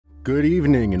Good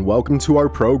evening and welcome to our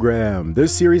program.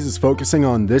 This series is focusing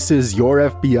on This Is Your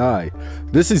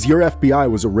FBI. This Is Your FBI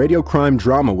was a radio crime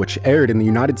drama which aired in the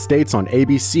United States on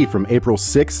ABC from April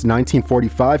 6,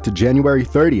 1945 to January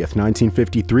 30th,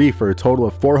 1953 for a total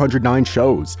of 409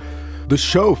 shows. The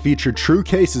show featured true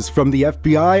cases from the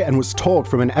FBI and was told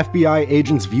from an FBI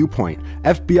agent's viewpoint.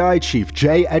 FBI Chief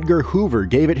J. Edgar Hoover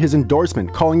gave it his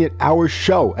endorsement, calling it our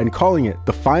show and calling it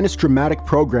the finest dramatic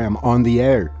program on the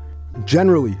air.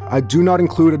 Generally, I do not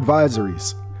include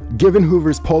advisories. Given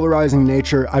Hoover's polarizing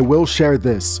nature, I will share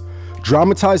this.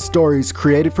 Dramatized stories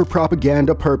created for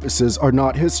propaganda purposes are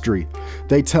not history.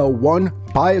 They tell one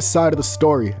biased side of the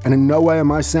story, and in no way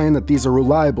am I saying that these are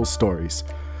reliable stories.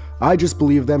 I just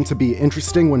believe them to be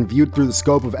interesting when viewed through the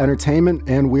scope of entertainment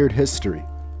and weird history.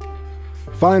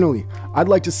 Finally, I'd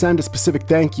like to send a specific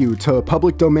thank you to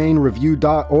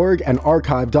publicdomainreview.org and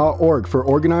archive.org for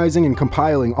organizing and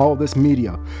compiling all of this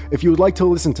media. If you would like to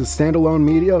listen to standalone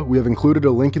media, we have included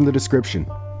a link in the description.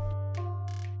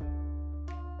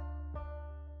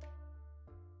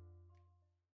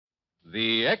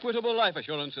 The Equitable Life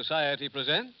Assurance Society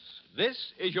presents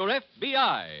This Is Your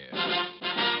FBI.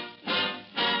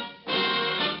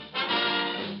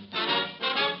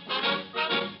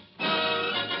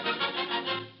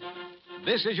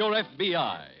 This is Your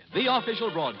FBI, the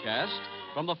official broadcast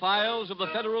from the files of the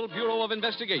Federal Bureau of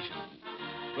Investigation.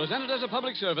 Presented as a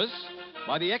public service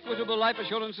by the Equitable Life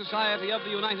Assurance Society of the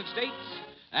United States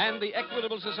and the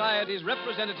Equitable Society's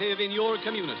representative in your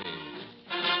community.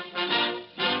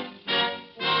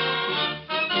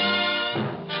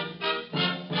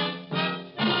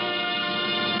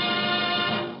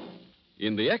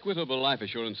 In the Equitable Life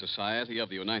Assurance Society of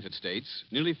the United States,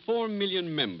 nearly 4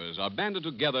 million members are banded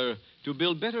together to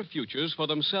build better futures for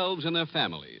themselves and their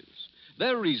families.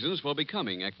 Their reasons for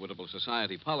becoming Equitable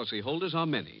Society policyholders are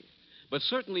many, but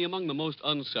certainly among the most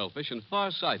unselfish and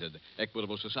far-sighted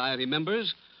Equitable Society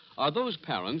members are those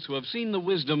parents who have seen the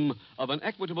wisdom of an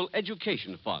Equitable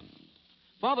Education Fund.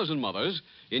 Fathers and mothers,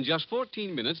 in just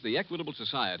 14 minutes, the Equitable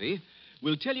Society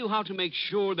will tell you how to make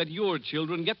sure that your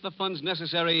children get the funds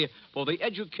necessary for the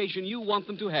education you want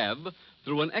them to have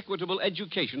through an Equitable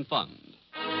Education Fund.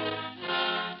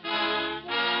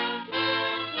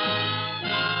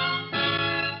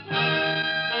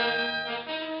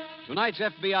 Tonight's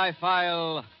FBI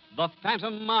file, The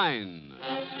Phantom Mine.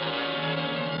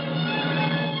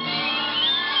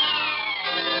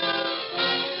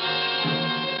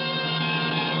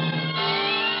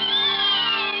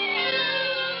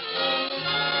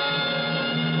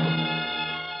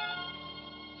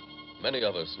 Many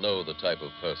of us know the type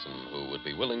of person who would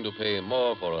be willing to pay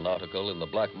more for an article in the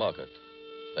black market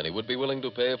than he would be willing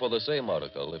to pay for the same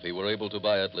article if he were able to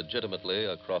buy it legitimately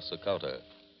across a counter.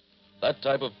 That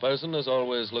type of person is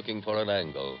always looking for an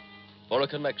angle, for a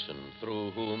connection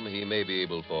through whom he may be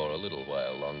able for a little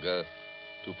while longer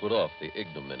to put off the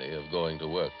ignominy of going to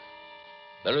work.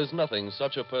 There is nothing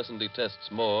such a person detests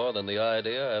more than the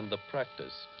idea and the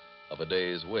practice of a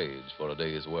day's wage for a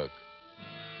day's work.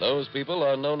 Those people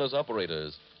are known as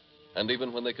operators, and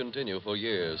even when they continue for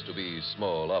years to be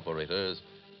small operators,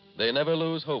 they never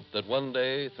lose hope that one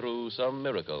day, through some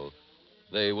miracle,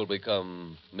 they will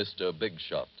become Mr. Big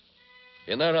Shot.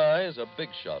 In their eyes, a big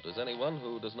shot is anyone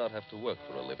who does not have to work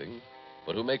for a living,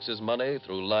 but who makes his money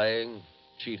through lying,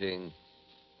 cheating,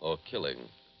 or killing.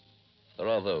 There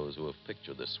are those who have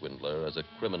pictured this swindler as a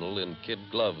criminal in kid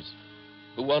gloves,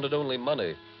 who wanted only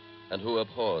money, and who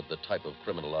abhorred the type of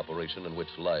criminal operation in which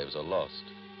lives are lost.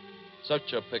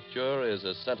 Such a picture is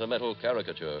a sentimental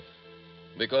caricature,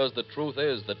 because the truth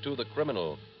is that to the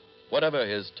criminal, whatever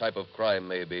his type of crime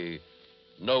may be,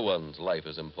 no one's life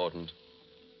is important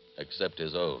except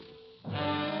his own.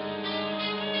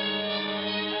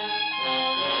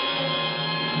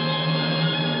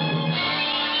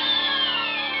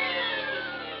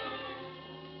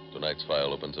 Tonight's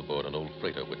file opens aboard an old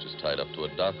freighter which is tied up to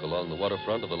a dock along the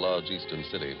waterfront of a large eastern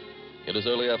city. It is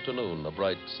early afternoon. A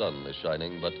bright sun is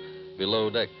shining, but below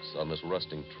decks on this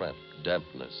rusting tramp,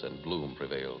 dampness and gloom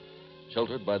prevail.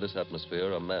 Sheltered by this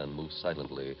atmosphere, a man moves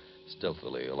silently,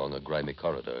 stealthily along a grimy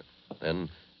corridor. Then,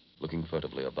 looking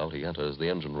furtively about, he enters the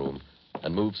engine room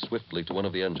and moves swiftly to one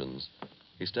of the engines.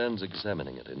 He stands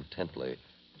examining it intently,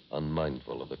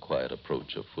 unmindful of the quiet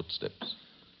approach of footsteps.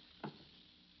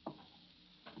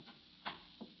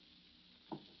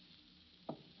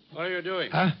 What are you doing?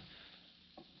 Huh?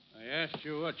 I asked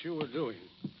you what you were doing.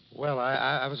 Well,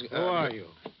 I was... Who are you?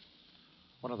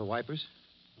 One of the wipers.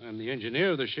 I'm the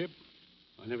engineer of the ship.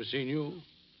 I never seen you.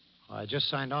 I just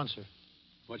signed on, sir.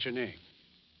 What's your name?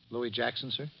 Louis Jackson,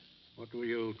 sir. What were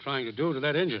you trying to do to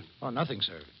that engine? Oh, nothing,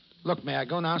 sir. Look, may I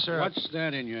go now, sir? What's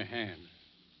that in your hand?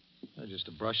 Just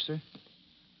a brush, sir.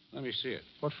 Let me see it.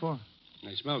 What for?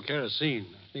 I smell kerosene.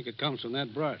 I think it comes from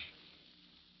that brush.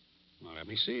 Well, let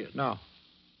me see it. No.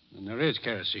 And there is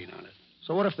kerosene on it.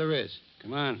 So what if there is?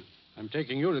 Come on. I'm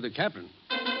taking you to the captain.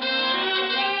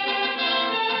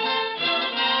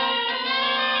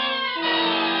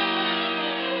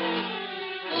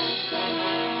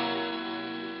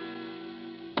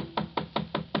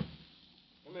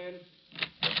 Come in.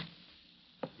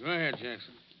 Go ahead,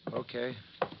 Jackson. Okay.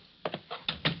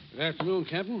 Good afternoon,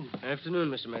 Captain. Afternoon,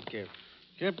 Mr. Metcalf.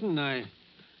 Captain, I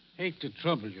hate to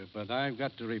trouble you, but I've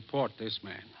got to report this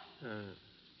man.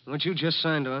 What you just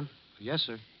signed on? Yes,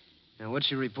 sir. Now, what's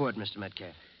your report, Mr.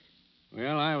 Metcalf?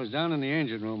 Well, I was down in the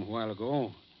engine room a while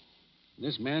ago.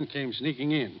 This man came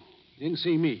sneaking in. He didn't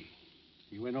see me.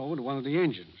 He went over to one of the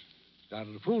engines,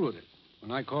 started to fool with it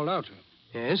when I called out to him.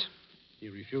 Yes? He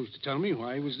refused to tell me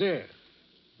why he was there.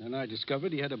 Then I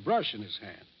discovered he had a brush in his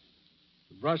hand.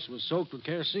 The brush was soaked with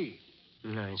kerosene.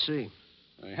 I see.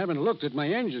 I haven't looked at my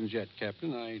engines yet,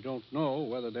 Captain. I don't know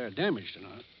whether they're damaged or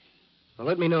not. Well,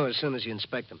 let me know as soon as you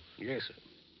inspect them. Yes, sir.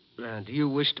 Now, do you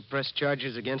wish to press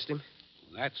charges against him?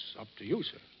 That's up to you,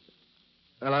 sir.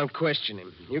 Well, I'll question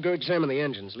him. You go examine the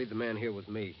engines. Leave the man here with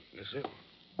me. Yes, sir.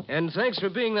 And thanks for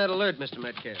being that alert, Mr.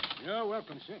 Metcalf. You're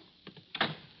welcome, sir.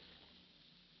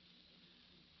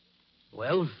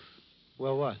 Well,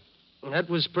 Well, what? that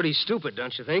was pretty stupid,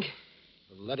 don't you think?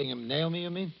 Letting him nail me, you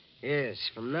mean? Yes.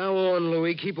 From now on,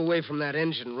 Louis, keep away from that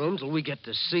engine room till we get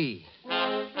to sea.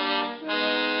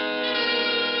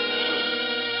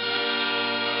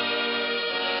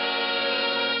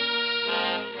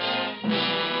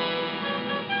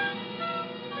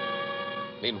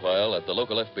 Meanwhile, at the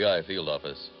local FBI field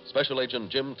office, Special Agent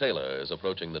Jim Taylor is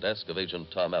approaching the desk of Agent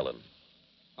Tom Allen.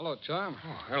 Hello, Tom.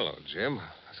 Oh, hello, Jim.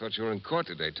 I thought you were in court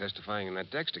today testifying in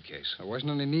that Dexter case. There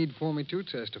wasn't any need for me to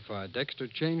testify. Dexter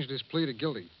changed his plea to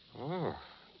guilty. Oh,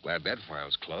 glad that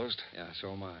file's closed. Yeah,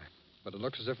 so am I. But it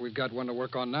looks as if we've got one to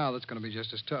work on now that's going to be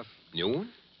just as tough. New one?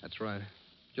 That's right.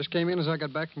 Just came in as I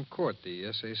got back from court.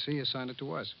 The SAC assigned it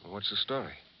to us. Well, what's the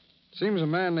story? Seems a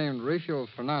man named Rafael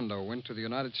Fernando went to the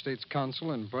United States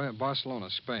consul in Barcelona,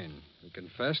 Spain. He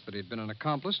confessed that he'd been an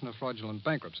accomplice in a fraudulent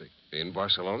bankruptcy. In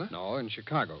Barcelona? No, in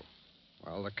Chicago.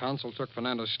 Well, the consul took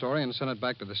Fernando's story and sent it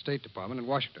back to the State Department in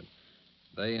Washington.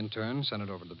 They, in turn, sent it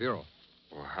over to the Bureau.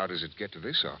 Well, how does it get to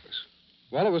this office?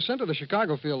 Well, it was sent to the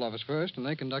Chicago field office first, and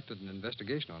they conducted an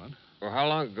investigation on it. Well, how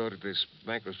long ago did this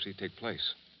bankruptcy take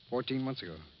place? 14 months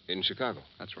ago. In Chicago?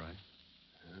 That's right.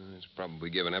 It's probably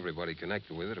given everybody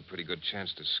connected with it a pretty good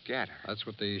chance to scatter. That's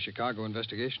what the Chicago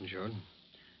investigation showed.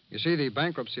 You see, the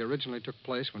bankruptcy originally took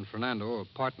place when Fernando, a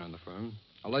partner in the firm,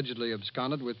 allegedly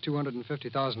absconded with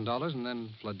 $250,000 and then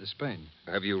fled to Spain.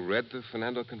 Have you read the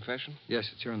Fernando confession? Yes,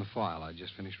 it's here in the file. I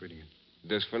just finished reading it.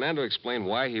 Does Fernando explain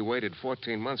why he waited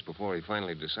 14 months before he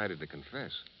finally decided to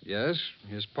confess? Yes,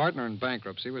 his partner in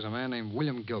bankruptcy was a man named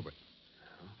William Gilbert.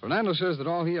 Fernando says that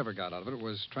all he ever got out of it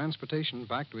was transportation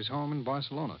back to his home in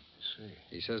Barcelona. I see.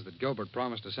 He says that Gilbert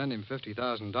promised to send him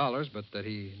 $50,000, but that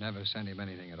he never sent him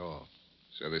anything at all.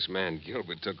 So this man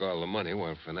Gilbert took all the money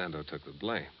while Fernando took the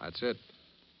blame. That's it.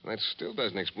 That still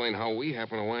doesn't explain how we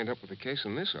happen to wind up with the case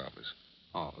in this office.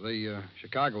 Oh, the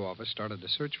Chicago office started a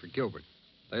search for Gilbert.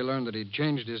 They learned that he'd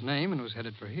changed his name and was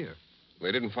headed for here.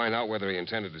 They didn't find out whether he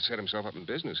intended to set himself up in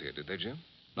business here, did they, Jim?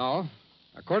 No.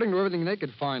 According to everything they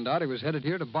could find out, he was headed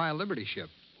here to buy a Liberty ship.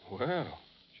 Well.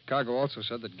 Chicago also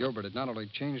said that Gilbert had not only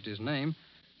changed his name,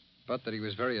 but that he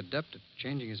was very adept at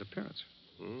changing his appearance.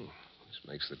 This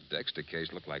makes the Dexter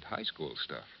case look like high school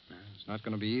stuff. It's not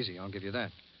going to be easy, I'll give you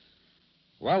that.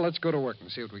 Well, let's go to work and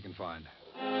see what we can find.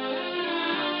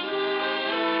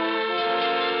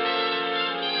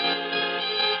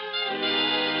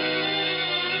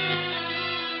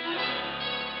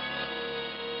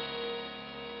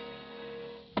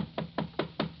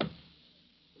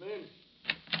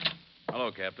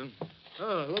 Hello, Captain.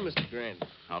 Oh, hello, Mr. Grant.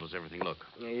 How does everything look?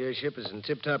 Your ship is in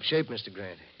tip-top shape, Mr.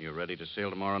 Grant. You ready to sail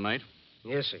tomorrow night?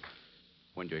 Yes, sir.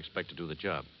 When do you expect to do the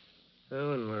job?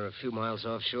 Oh, and we're a few miles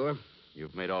offshore.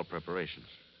 You've made all preparations.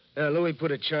 Louis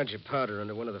put a charge of powder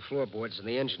under one of the floorboards in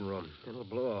the engine room. It'll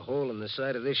blow a hole in the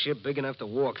side of this ship big enough to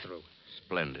walk through.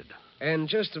 Splendid. And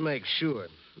just to make sure,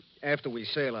 after we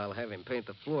sail, I'll have him paint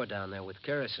the floor down there with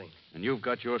kerosene. And you've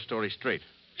got your story straight.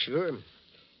 Sure.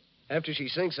 After she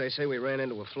sinks, I say we ran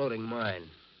into a floating mine.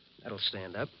 That'll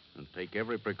stand up. And take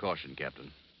every precaution,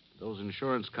 Captain. Those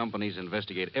insurance companies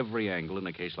investigate every angle in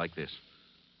a case like this.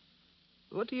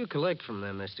 What do you collect from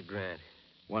them, Mr. Grant?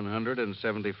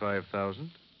 $175,000.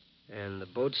 And the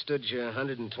boat stood you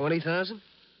 $120,000?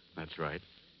 That's right.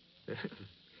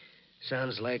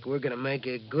 Sounds like we're going to make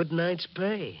a good night's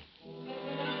pay.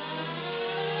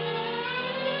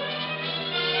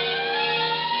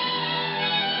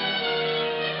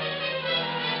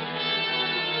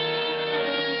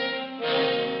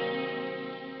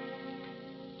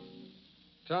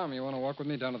 Tom, you want to walk with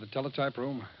me down to the teletype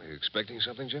room? Are you expecting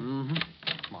something, Jim? Mm-hmm.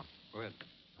 Come on, go ahead.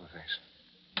 Oh,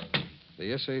 thanks.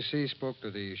 The SAC spoke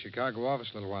to the Chicago office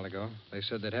a little while ago. They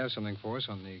said they'd have something for us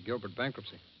on the Gilbert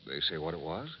bankruptcy. They say what it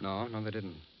was? No, they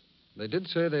didn't. They did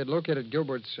say they had located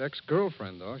Gilbert's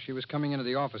ex-girlfriend, though. She was coming into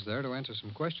the office there to answer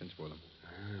some questions for them.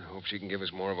 I hope she can give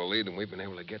us more of a lead than we've been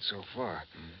able to get so far.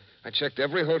 I checked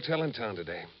every hotel in town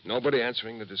today. Nobody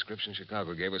answering the description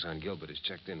Chicago gave us on Gilbert has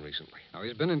checked in recently. Now,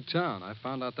 he's been in town. I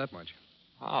found out that much.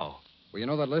 How? Well, you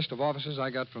know that list of offices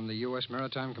I got from the U.S.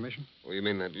 Maritime Commission? Well, you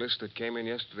mean that list that came in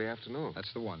yesterday afternoon?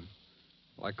 That's the one.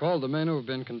 Well, I called the men who have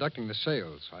been conducting the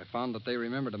sales. I found that they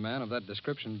remembered a man of that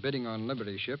description bidding on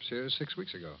Liberty ships here 6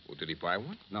 weeks ago. Well, did he buy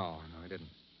one? No, he didn't.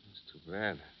 That's too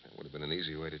bad. That would have been an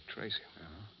easy way to trace him.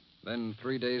 Then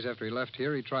 3 days after he left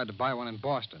here, he tried to buy one in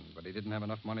Boston, but he didn't have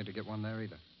enough money to get one there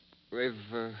either.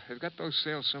 They've got those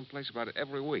sales someplace about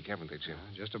every week, haven't they, Jim?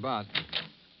 Just about.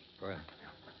 Go ahead.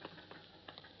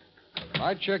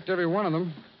 I checked every one of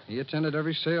them. He attended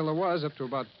every sale there was up to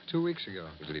about 2 weeks ago.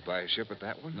 Did he buy a ship at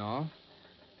that one? No.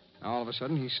 Now, all of a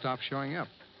sudden, he stopped showing up.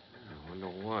 I wonder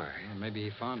why. Well, maybe he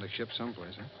found a ship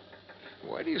someplace, huh?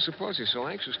 Why do you suppose he's so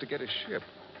anxious to get a ship?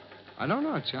 I don't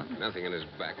know, John. Nothing in his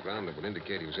background that would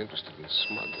indicate he was interested in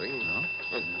smuggling. No?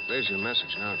 Oh, there's your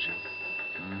message now, Jim.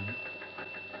 Mm-hmm.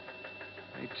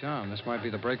 Hey, Tom, this might be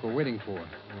the break we're waiting for.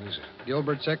 What is it?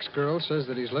 Gilbert's ex-girl says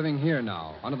that he's living here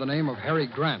now, under the name of Harry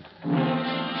Grant.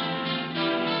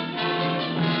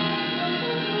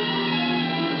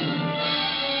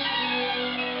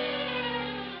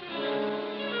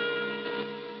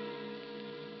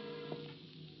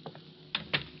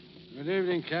 Good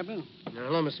evening, Captain.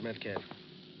 Hello, Mr. Metcalf.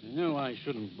 I know I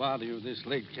shouldn't bother you this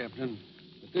late, Captain,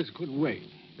 but this couldn't wait.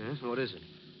 Yes? What is it?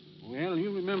 Well,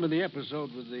 you remember the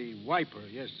episode with the wiper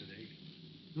yesterday.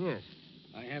 Yes.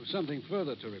 I have something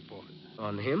further to report.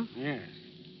 On him? Yes.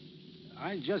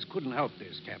 I just couldn't help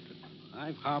this, Captain.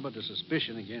 I've harbored a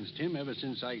suspicion against him ever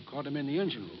since I caught him in the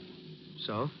engine room.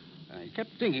 So? I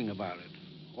kept thinking about it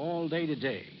all day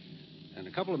today. And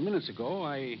a couple of minutes ago,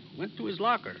 I went to his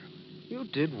locker. You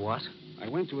did what? I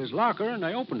went to his locker and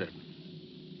I opened it.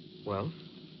 Well?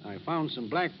 I found some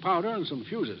black powder and some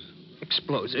fuses.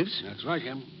 Explosives? That's right,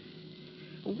 Captain.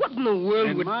 What in the world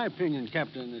In would... my opinion,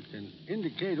 Captain, it can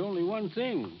indicate only one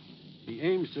thing. He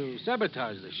aims to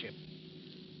sabotage the ship.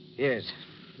 Yes.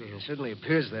 It certainly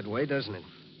appears that way, doesn't it?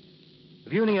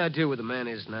 Have you any idea where the man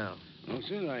is now? No,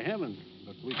 sir, I haven't.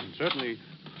 But we can certainly...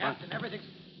 Captain, everything's...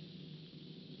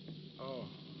 Oh,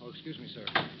 excuse me, sir.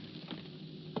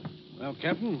 Well,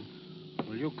 Captain,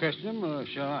 will you question him or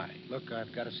shall I? Look,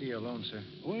 I've got to see you alone, sir.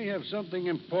 We have something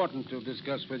important to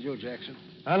discuss with you, Jackson.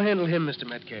 I'll handle him, Mr.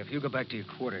 Metcalf. You go back to your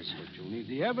quarters. But you'll need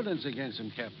the evidence against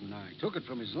him, Captain. I took it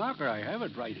from his locker. I have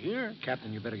it right here.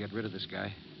 Captain, you better get rid of this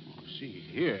guy. Oh, see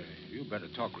here. You better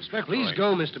talk respectfully. Please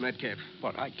go, Mr. Metcalf.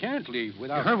 But I can't leave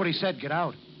without... You heard what he said. Get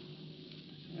out.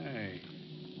 Hey,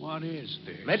 what is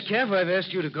this? Metcalf, I've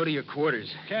asked you to go to your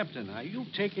quarters. Captain, are you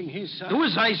taking his side? Do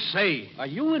as I say. Are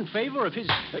you in favor of his...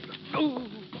 Oh,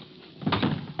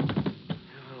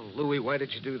 Louie, why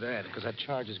did you do that? Because that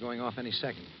charge is going off any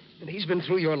second. And he's been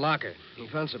through your locker. He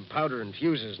found some powder and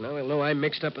fuses. Now he'll know I'm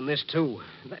mixed up in this, too.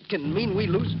 That can mean we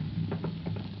lose...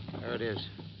 There it is.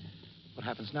 What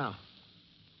happens now?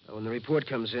 When the report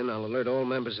comes in, I'll alert all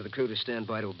members of the crew to stand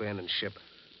by to abandon ship.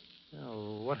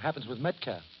 Well, what happens with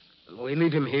Metcalf? We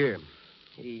leave him here.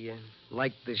 He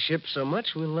liked the ship so much,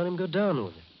 we'll let him go down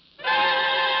with it.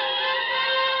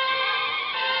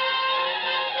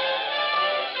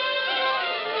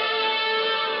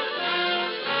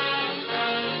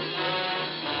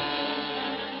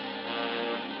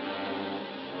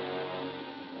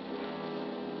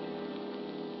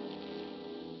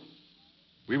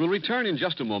 We will return in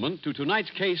just a moment to tonight's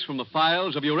case from the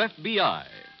files of your FBI.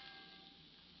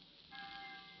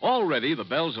 Already, the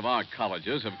bells of our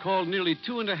colleges have called nearly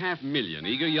 2.5 million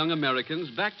eager young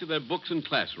Americans back to their books and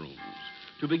classrooms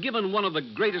to be given one of the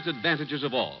greatest advantages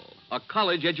of all, a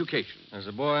college education. There's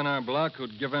a boy in our block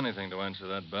who'd give anything to answer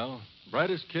that bell.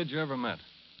 Brightest kid you ever met.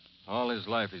 All his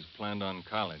life he's planned on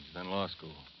college, then law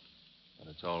school. But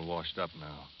it's all washed up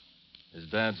now. His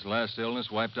dad's last illness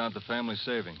wiped out the family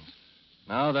savings.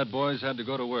 Now that boy's had to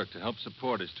go to work to help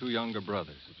support his 2 younger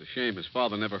brothers. It's a shame his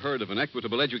father never heard of an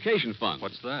equitable education fund.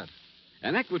 What's that?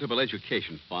 An equitable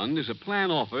education fund is a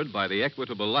plan offered by the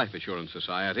Equitable Life Assurance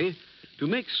Society to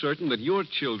make certain that your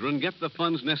children get the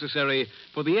funds necessary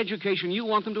for the education you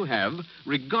want them to have,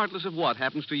 regardless of what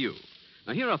happens to you.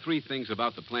 Now, here are 3 things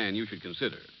about the plan you should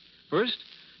consider. First,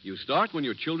 you start when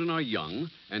your children are young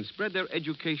and spread their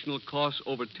educational costs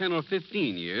over 10 or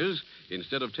 15 years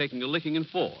instead of taking a licking in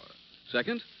 4.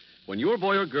 Second, when your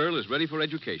boy or girl is ready for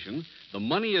education, the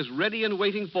money is ready and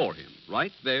waiting for him,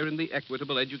 right there in the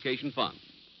Equitable Education Fund.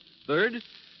 Third,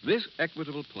 this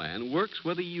equitable plan works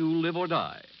whether you live or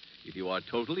die. If you are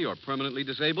totally or permanently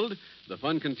disabled, the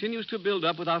fund continues to build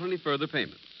up without any further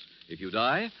payments. If you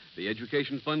die, the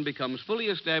education fund becomes fully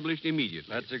established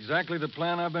immediately. That's exactly the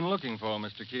plan I've been looking for,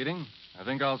 Mr. Keating. I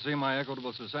think I'll see my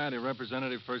Equitable Society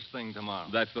representative first thing tomorrow.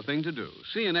 That's the thing to do.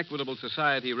 See an Equitable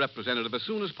Society representative as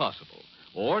soon as possible.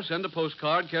 Or send a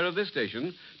postcard care of this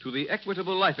station to the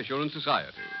Equitable Life Assurance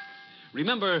Society.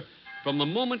 Remember, from the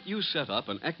moment you set up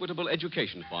an Equitable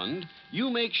Education Fund, you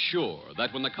make sure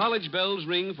that when the college bells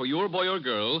ring for your boy or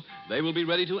girl, they will be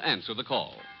ready to answer the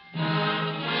call.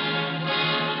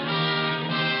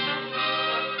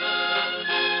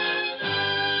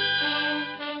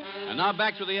 And now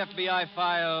back to the FBI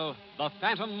file, The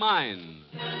Phantom Mine.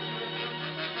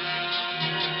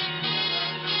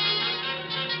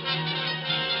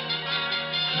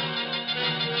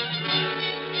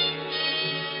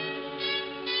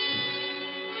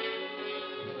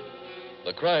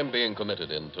 The crime being committed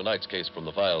in tonight's case from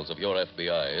the files of your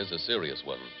FBI is a serious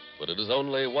one, but it is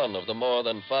only one of the more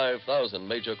than 5,000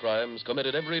 major crimes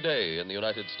committed every day in the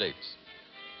United States.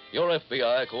 Your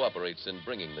FBI cooperates in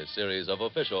bringing this series of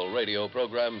official radio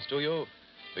programs to you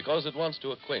because it wants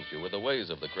to acquaint you with the ways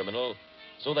of the criminal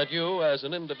so that you, as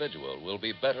an individual, will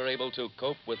be better able to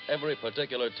cope with every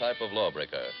particular type of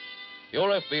lawbreaker. Your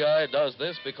FBI does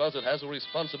this because it has a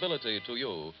responsibility to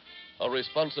you, a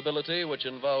responsibility which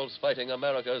involves fighting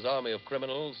America's army of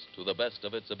criminals to the best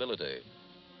of its ability.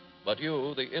 But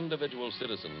you, the individual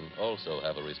citizen, also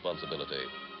have a responsibility.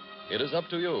 It is up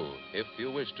to you, if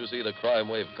you wish to see the crime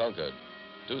wave conquered,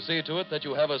 to see to it that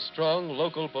you have a strong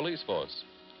local police force,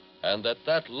 and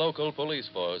that local police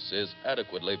force is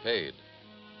adequately paid.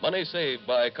 Money saved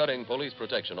by cutting police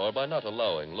protection or by not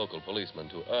allowing local policemen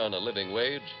to earn a living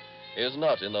wage is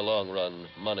not, in the long run,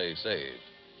 money saved.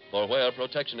 For where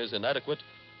protection is inadequate,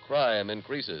 crime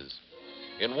increases.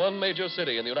 In one major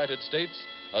city in the United States,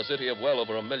 a city of well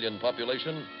over 1 million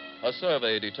population, a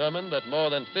survey determined that more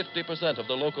than 50% of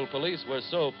the local police were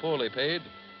so poorly paid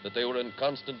that they were in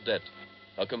constant debt.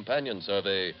 A companion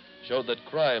survey showed that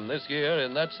crime this year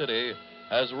in that city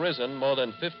has risen more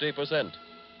than 50%.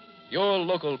 Your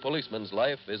local policeman's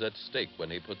life is at stake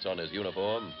when he puts on his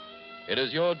uniform. It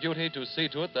is your duty to see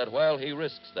to it that while he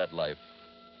risks that life,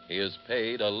 he is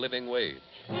paid a living wage.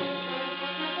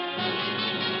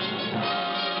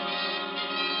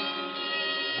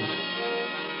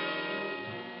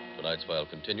 Tonight's file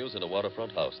continues in a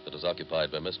waterfront house that is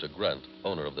occupied by Mr. Grant,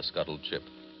 owner of the scuttled ship.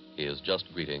 He is just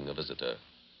greeting a visitor.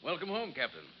 Welcome home,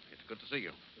 Captain. It's good to see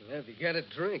you. Well, if you got a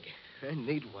drink, I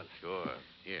need one. Sure.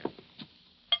 Here.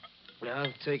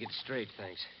 I'll take it straight,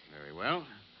 thanks. Very well.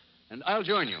 And I'll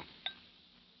join you.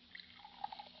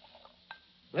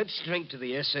 Let's drink to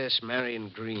the SS Marion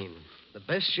Green, the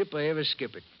best ship I ever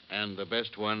skippered. And the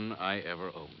best one I ever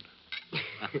owned.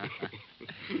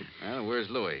 Well, where's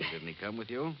Louis? Didn't he come with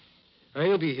you?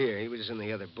 He'll be here. He was in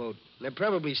the other boat. They're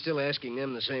probably still asking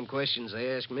them the same questions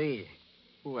they asked me.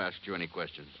 Who asked you any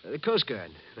questions? The Coast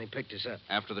Guard. They picked us up.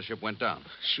 After the ship went down?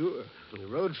 Sure. We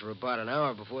rode for about an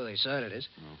hour before they sighted us.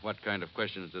 Well, what kind of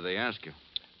questions did they ask you?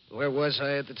 Where was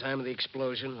I at the time of the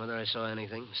explosion? Whether I saw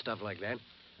anything? Stuff like that.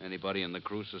 Anybody in the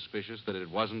crew suspicious that it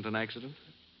wasn't an accident?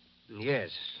 Yes.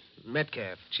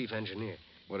 Metcalf, chief engineer.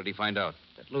 What did he find out?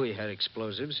 That Louis had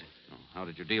explosives. Oh, how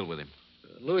did you deal with him?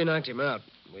 Louis knocked him out.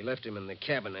 We left him in the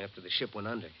cabin after the ship went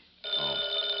under. Oh.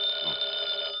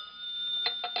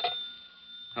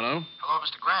 Hello? Hello,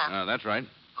 Mr. Grant. That's right.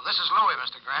 Well, this is Louis,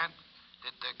 Mr. Grant.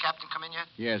 Did the captain come in yet?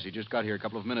 Yes, he just got here a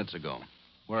couple of minutes ago.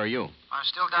 Where are you? I'm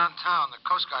still downtown. The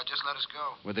Coast Guard just let us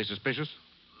go. Were they suspicious?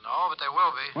 No, but they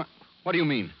will be. What do you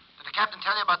mean? Did the captain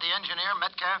tell you about the engineer,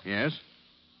 Metcalf? Yes?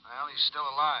 Well, he's still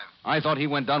alive. I thought he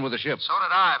went down with the ship. So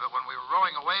did I, but when we were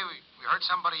rowing away, we heard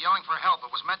somebody yelling for help. It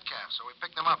was Metcalf, so we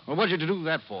picked him up. Well, what did you do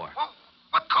that for? Well,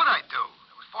 what could I do?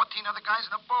 There was 14 other guys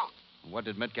in the boat. What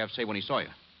did Metcalf say when he saw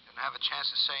you? Didn't have a chance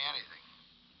to say anything.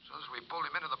 As soon as we pulled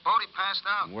him into the boat, he passed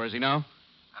out. Where is he now?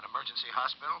 At emergency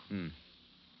hospital.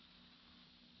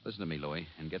 Listen to me, Louis,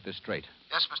 and get this straight.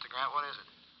 Yes, Mr. Grant, what is it?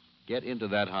 Get into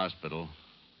that hospital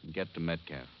and get to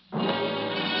Metcalf.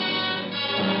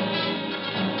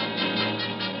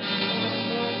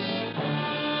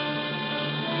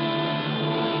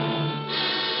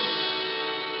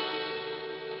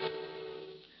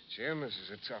 Jim, this is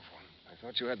a tough one. I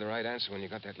thought you had the right answer when you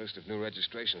got that list of new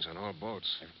registrations on all boats.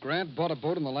 If Grant bought a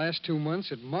boat in the last 2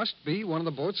 months, it must be one of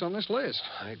the boats on this list.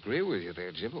 I agree with you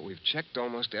there, Jim, but we've checked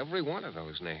almost every one of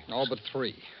those names. All but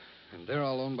 3. And they're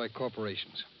all owned by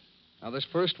corporations. Now, this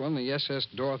first one, the SS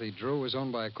Dorothy Drew, is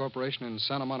owned by a corporation in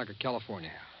Santa Monica,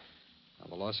 California. Now,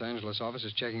 the Los Angeles office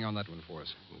is checking on that one for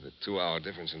us. With a 2-hour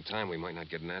difference in time, we might not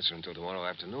get an answer until tomorrow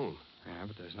afternoon. Yeah,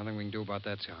 but there's nothing we can do about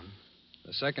that, Tom.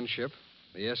 The second ship,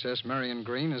 the SS Marion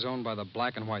Green, is owned by the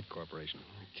Black and White Corporation.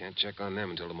 We can't check on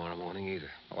them until tomorrow morning either.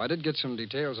 Oh, I did get some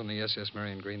details on the SS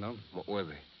Marion Green, though. What were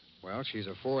they? Well, she's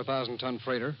a 4,000-ton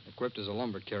freighter, equipped as a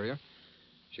lumber carrier.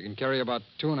 She can carry about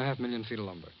 2.5 million feet of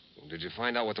lumber. Did you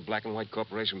find out what the Black and White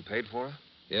Corporation paid for her?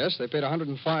 Yes, they paid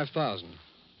 $105,000.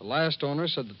 The last owner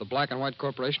said that the Black and White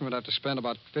Corporation would have to spend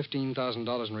about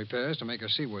 $15,000 in repairs to make her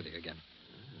seaworthy again.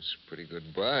 That's a pretty good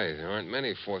buy. There aren't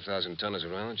many 4,000-tonners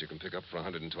around you can pick up for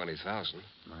 $120,000.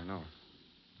 I know.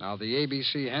 Now, the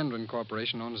ABC Handling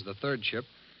Corporation owns the third ship.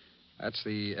 That's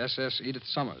the SS Edith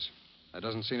Summers. There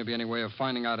doesn't seem to be any way of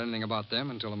finding out anything about them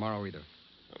until tomorrow either.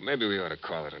 Well, maybe we ought to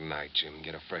call it a night, Jim, and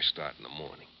get a fresh start in the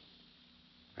morning.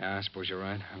 Yeah, I suppose you're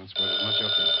right. I don't suppose there's much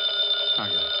else to... I'll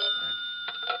get it.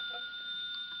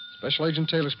 Special Agent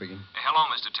Taylor speaking. Hello,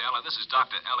 Mr. Taylor. This is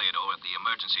Dr. Elliott over at the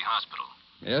emergency hospital.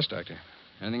 Yes, Doctor.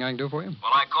 Anything I can do for you?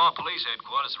 Well, I called police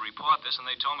headquarters to report this, and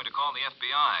they told me to call the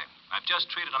FBI. I've just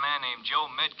treated a man named Joe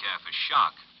Metcalf for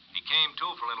shock. He came to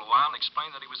for a little while and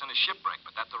explained that he was in a shipwreck,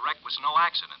 but that the wreck was no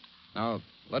accident. Now,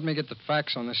 let me get the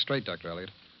facts on this straight, Dr.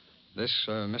 Elliott. This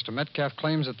Mr. Metcalf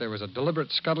claims that there was a deliberate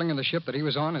scuttling in the ship that he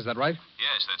was on. Is that right?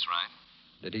 Yes, that's right.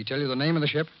 Did he tell you the name of the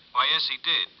ship? Why, yes, he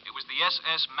did. It was the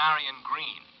SS Marion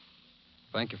Green.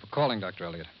 Thank you for calling, Dr.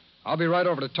 Elliott. I'll be right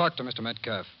over to talk to Mr.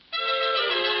 Metcalf.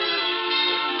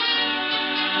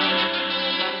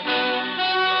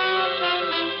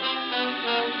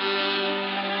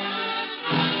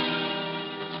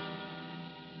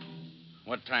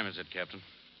 What time is it, Captain?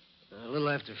 A little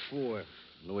after 4.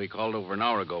 Louis called over an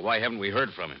hour ago. Why haven't we heard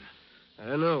from him? I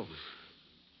don't know.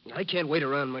 I can't wait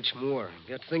around much more.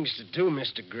 Got things to do,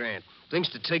 Mr. Grant. Things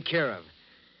to take care of.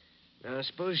 Now,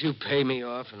 suppose you pay me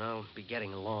off and I'll be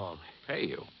getting along. Pay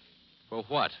you? For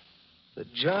what? The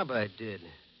job I did.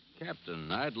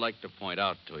 Captain, I'd like to point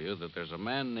out to you that there's a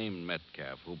man named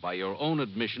Metcalf who, by your own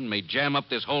admission, may jam up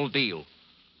this whole deal.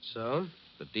 So?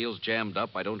 If the deal's jammed up,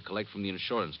 I don't collect from the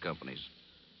insurance companies.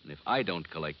 And if I don't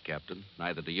collect, Captain,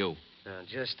 neither do you. Now,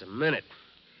 just a minute.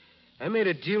 I made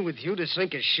a deal with you to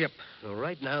sink a ship. Well,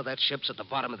 right now, that ship's at the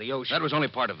bottom of the ocean. That was only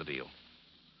part of the deal.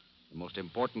 The most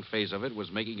important phase of it was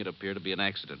making it appear to be an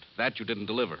accident. That you didn't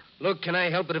deliver. Look, can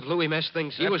I help it if Louis messed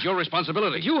things up? He was your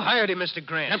responsibility. But you hired him, Mr.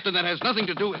 Grant. Captain, that has nothing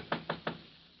to do with...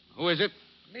 Who is it?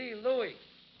 Me, Louis.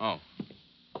 Oh.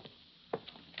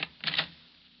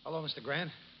 Hello, Mr. Grant.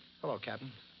 Hello,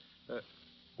 Captain.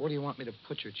 Where do you want me to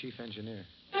put your chief engineer?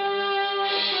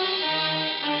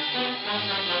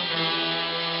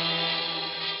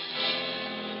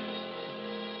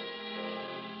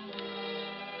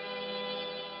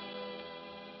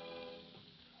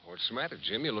 What's the matter,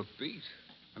 Jim? You look beat.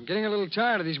 I'm getting a little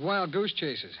tired of these wild goose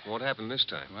chases. What happened this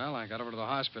time? Well, I got over to the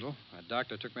hospital. A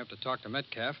doctor took me up to talk to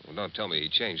Metcalf. Well, don't tell me he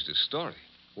changed his story.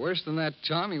 Worse than that,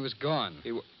 Tom, he was gone.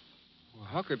 Well,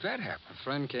 how could that happen? A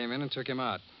friend came in and took him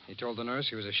out. He told the nurse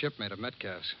he was a shipmate of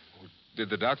Metcalf's. Did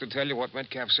the doctor tell you what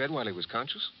Metcalf said while he was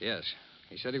conscious? Yes.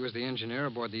 He said he was the engineer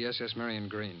aboard the SS Marion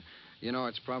Green. You know,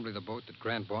 it's probably the boat that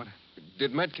Grant bought.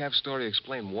 Did Metcalf's story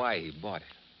explain why he bought it?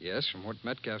 Yes, from what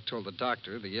Metcalf told the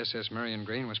doctor, the SS Marion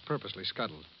Green was purposely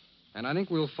scuttled. And I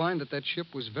think we'll find that that ship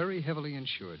was very heavily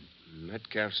insured.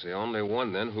 Metcalf's the only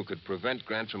one, then, who could prevent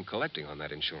Grant from collecting on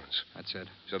that insurance. That's it.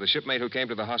 So the shipmate who came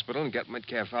to the hospital and got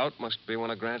Metcalf out must be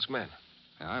one of Grant's men.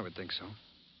 Yeah, I would think so.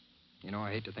 You know,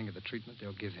 I hate to think of the treatment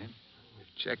they'll give him.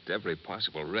 We've checked every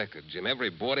possible record, Jim. Every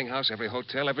boarding house, every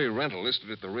hotel, every rental listed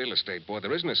at the real estate board.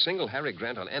 There isn't a single Harry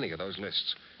Grant on any of those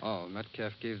lists. Oh,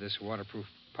 Metcalf gave this waterproof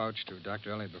pouch to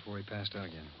Dr. Elliott before he passed out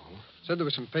again. Oh? Said there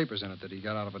were some papers in it that he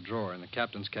got out of a drawer in the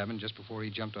captain's cabin just before he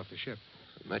jumped off the ship.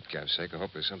 For Metcalf's sake, I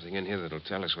hope there's something in here that'll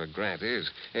tell us where Grant is.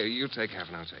 Hey, you take half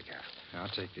and I'll take half. I'll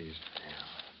take these.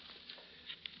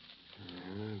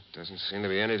 Doesn't seem to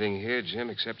be anything here, Jim,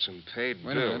 except some paid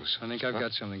Wait bills. a minute. I think I've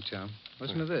got something, Tom.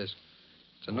 Listen to this.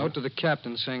 It's a note to the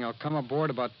captain saying I'll come aboard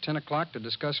about 10 o'clock to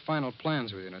discuss final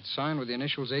plans with you, and it's signed with the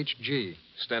initials H.G.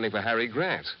 Standing for Harry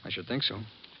Grant. I should think so.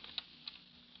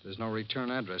 There's no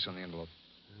return address on the envelope.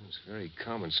 It's very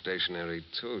common stationery,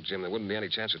 too, Jim. There wouldn't be any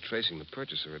chance of tracing the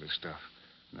purchaser of this stuff.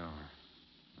 No,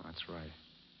 that's right.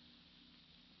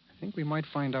 I think we might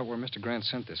find out where Mr. Grant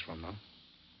sent this from, though.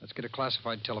 Let's get a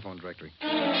classified telephone directory.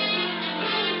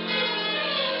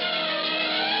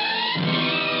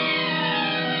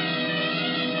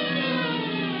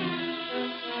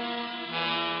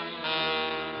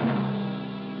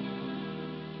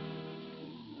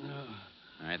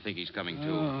 I think he's coming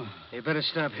to. You better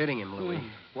stop hitting him, Louie.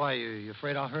 Why, you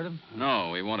afraid I'll hurt him?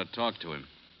 No, we want to talk to him.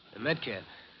 Metcalf.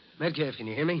 Metcalf, can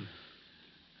you hear me?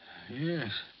 Yes.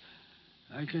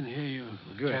 I can hear you,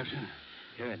 Good. Captain.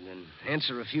 Good, then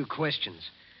answer a few questions.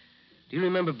 Do you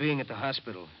remember being at the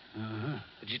hospital? Uh-huh.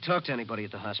 Did you talk to anybody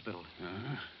at the hospital?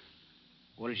 Uh-huh.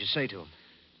 What did you say to him?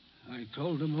 I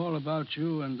told them all about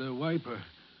you and the wiper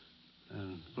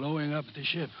and blowing up the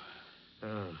ship.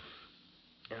 Oh.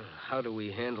 How do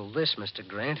we handle this, Mr.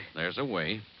 Grant? There's a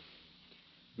way.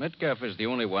 Metcalf is the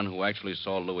only one who actually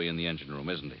saw Louis in the engine room,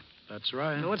 isn't he? That's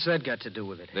right. Now, what's that got to do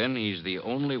with it? Then he's the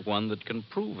only one that can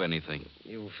prove anything.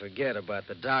 You forget about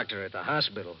the doctor at the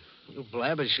hospital. You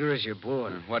blab as sure as you're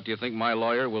born. What do you think my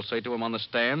lawyer will say to him on the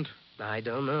stand? I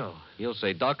don't know. He'll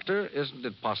say, Doctor, isn't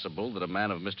it possible that a man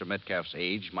of Mr. Metcalf's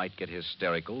age might get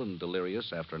hysterical and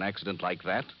delirious after an accident like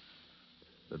that?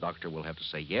 The doctor will have to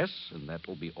say yes, and that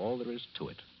will be all there is to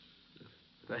it.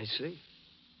 I see.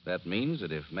 That means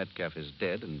that if Metcalf is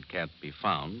dead and can't be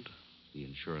found, the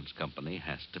insurance company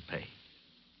has to pay.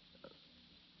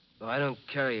 Well, I don't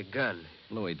carry a gun.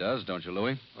 Louis does, don't you,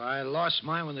 Louis? Well, I lost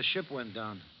mine when the ship went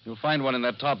down. You'll find one in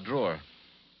that top drawer.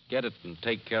 Get it and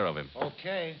take care of him.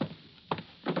 Okay.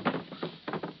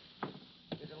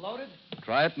 Is it loaded?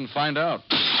 Try it and find out.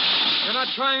 You're not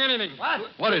trying anything. What?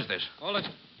 What is this? Hold it.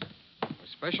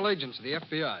 We're special agents of the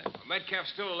FBI. Well,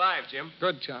 Metcalf's still alive, Jim.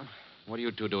 Good, Tom. What are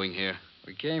you two doing here?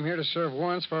 We came here to serve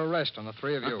warrants for arrest on the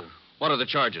three of you. What are the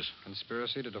charges?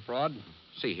 Conspiracy to defraud.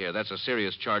 See here, that's a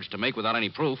serious charge to make without any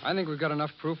proof. I think we've got enough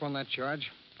proof on that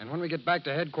charge. And when we get back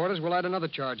to headquarters, we'll add another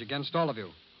charge against all of you.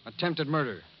 Attempted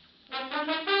murder.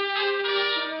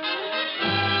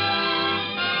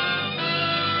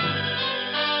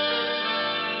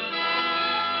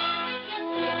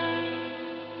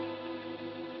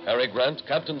 Harry Grant,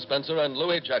 Captain Spencer, and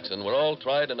Louis Jackson were all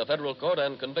tried in a federal court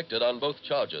and convicted on both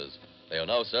charges. They are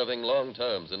now serving long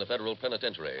terms in the federal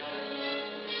penitentiary.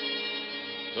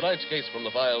 Tonight's case from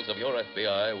the files of your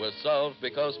FBI was solved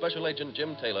because Special Agent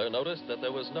Jim Taylor noticed that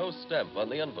there was no stamp on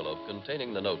the envelope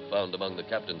containing the note found among the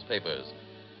captain's papers.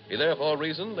 He therefore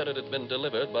reasoned that it had been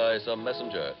delivered by some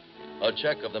messenger. A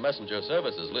check of the messenger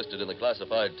services listed in the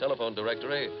classified telephone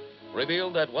directory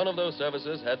revealed that one of those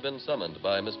services had been summoned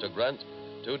by Mr. Grant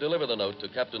to deliver the note to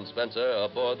Captain Spencer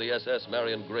aboard the SS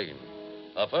Marion Green.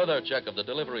 A further check of the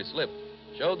delivery slip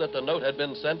showed that the note had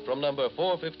been sent from number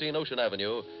 415 Ocean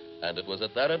Avenue, and it was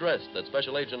at that address that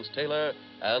Special Agents Taylor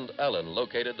and Allen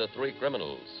located the three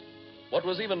criminals. What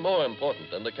was even more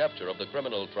important than the capture of the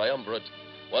criminal triumvirate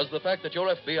was the fact that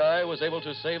your FBI was able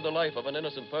to save the life of an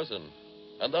innocent person.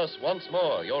 And thus, once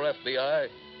more, your FBI,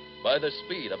 by the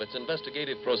speed of its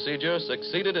investigative procedure,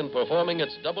 succeeded in performing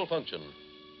its double function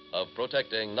of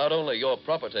protecting not only your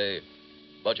property,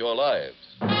 but your lives.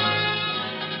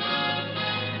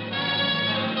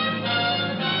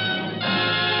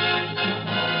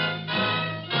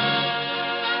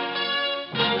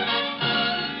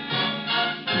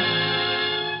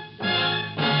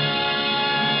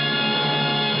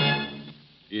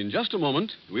 In just a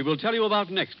moment, we will tell you about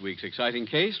next week's exciting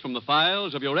case from the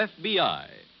files of your FBI.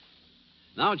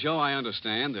 Now, Joe, I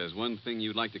understand there's one thing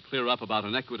you'd like to clear up about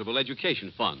an equitable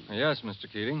education fund. Yes, Mr.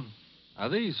 Keating. Are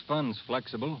these funds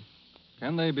flexible?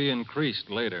 Can they be increased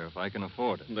later if I can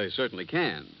afford it? They certainly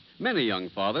can. Many young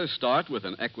fathers start with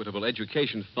an equitable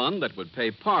education fund that would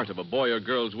pay part of a boy or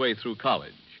girl's way through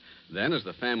college. Then, as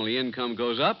the family income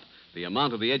goes up, the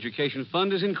amount of the education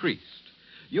fund is increased.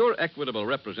 Your equitable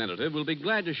representative will be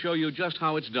glad to show you just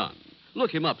how it's done.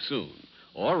 Look him up soon.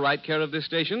 Or write care of this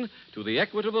station to the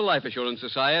Equitable Life Assurance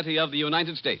Society of the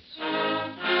United States.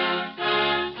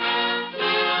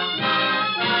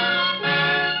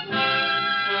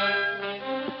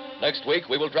 Next week,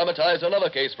 we will dramatize another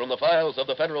case from the files of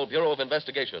the Federal Bureau of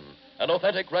Investigation. An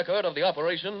authentic record of the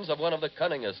operations of one of the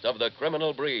cunningest of the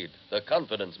criminal breed, the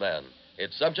confidence man.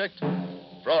 Its subject,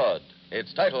 fraud.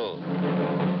 Its title,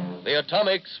 The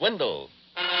Atomic Swindle.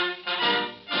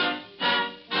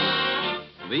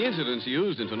 The incidents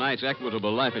used in tonight's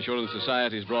Equitable Life Assurance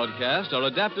Society's broadcast are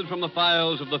adapted from the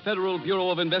files of the Federal Bureau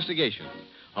of Investigation.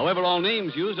 However, all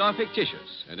names used are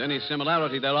fictitious, and any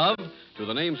similarity thereof to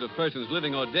the names of persons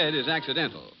living or dead is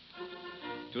accidental.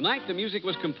 Tonight, the music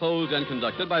was composed and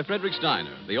conducted by Frederick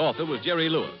Steiner. The author was Jerry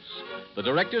Lewis. The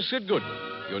director, Sid Goodwin.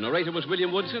 Your narrator was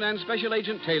William Woodson, and Special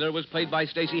Agent Taylor was played by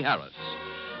Stacey Harris.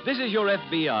 This Is Your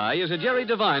FBI is a Jerry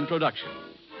Devine production.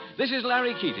 This is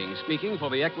Larry Keating speaking for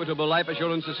the Equitable Life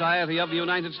Assurance Society of the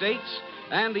United States,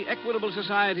 and the Equitable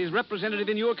Society's representative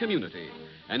in your community,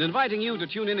 and inviting you to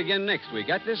tune in again next week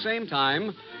at this same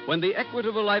time when the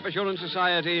Equitable Life Assurance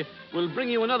Society will bring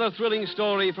you another thrilling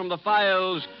story from the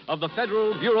files of the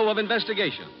Federal Bureau of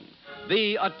Investigation.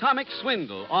 The Atomic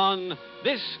Swindle on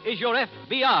This Is Your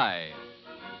FBI.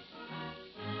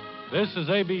 This is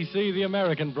ABC, the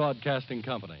American Broadcasting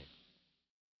Company.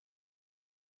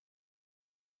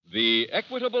 The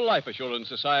Equitable Life Assurance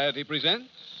Society presents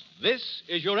This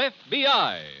Is Your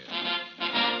FBI.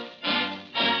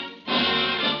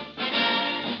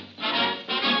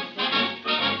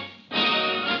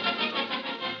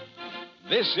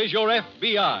 This is Your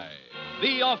FBI,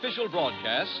 the official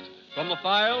broadcast from the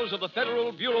files of the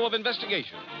Federal Bureau of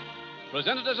Investigation.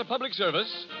 Presented as a public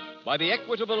service by the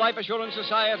Equitable Life Assurance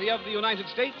Society of the United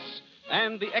States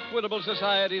and the Equitable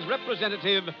Society's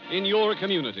representative in your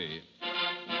community.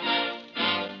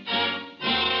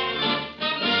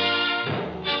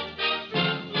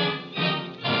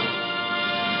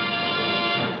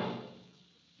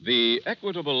 The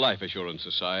Equitable Life Assurance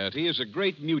Society is a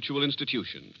great mutual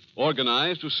institution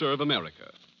organized to serve America.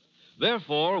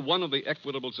 Therefore, one of the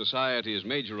Equitable Society's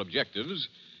major objectives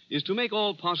is to make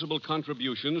all possible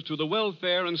contributions to the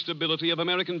welfare and stability of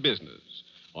American business,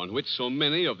 on which so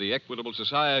many of the Equitable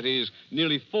Society's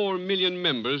nearly 4 million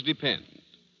members depend.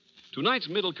 Tonight's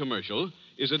middle commercial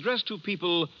is addressed to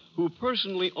people who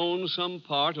personally own some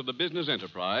part of the business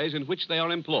enterprise in which they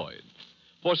are employed.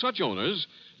 For such owners,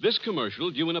 this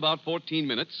commercial, due in about 14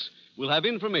 minutes, will have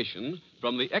information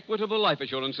from the Equitable Life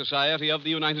Assurance Society of the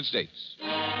United States.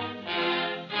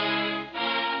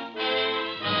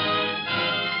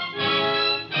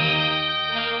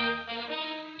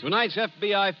 Tonight's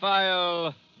FBI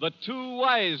file, The Two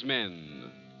Wise Men.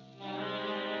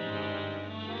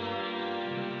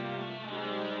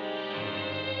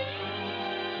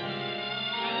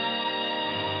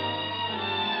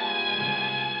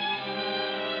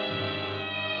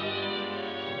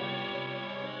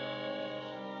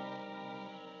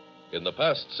 In the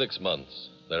past 6 months,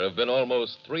 there have been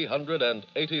almost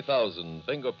 380,000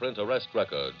 fingerprint arrest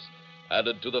records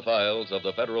added to the files of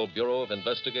the Federal Bureau of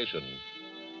Investigation.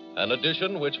 An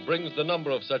addition which brings the number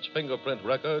of such fingerprint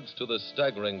records to the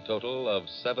staggering total of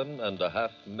 7.5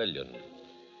 million.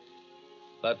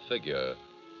 That figure,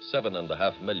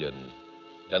 7.5 million,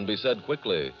 can be said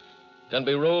quickly, can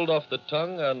be rolled off the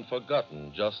tongue and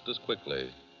forgotten just as quickly.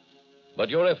 But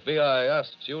your FBI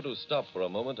asks you to stop for a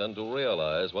moment and to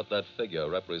realize what that figure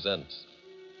represents.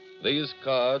 These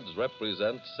cards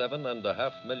represent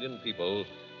 7.5 million people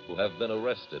who have been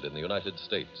arrested in the United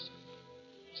States.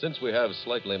 Since we have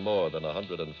slightly more than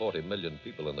 140 million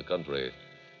people in the country,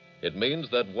 it means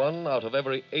that 1 out of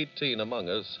every 18 among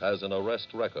us has an arrest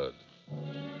record.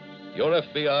 Your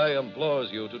FBI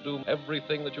implores you to do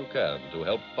everything that you can to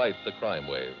help fight the crime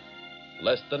wave,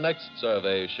 lest the next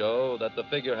survey show that the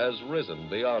figure has risen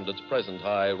beyond its present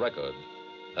high record,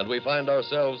 and we find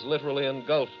ourselves literally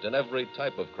engulfed in every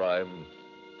type of crime,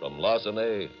 from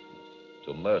larceny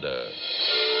to murder.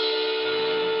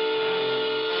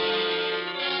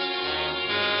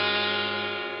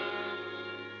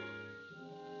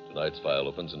 Tonight's file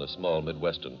opens in a small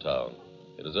Midwestern town.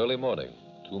 It is early morning.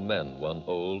 2 men, one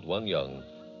old, one young,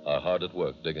 are hard at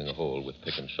work digging a hole with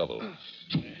pick and shovel.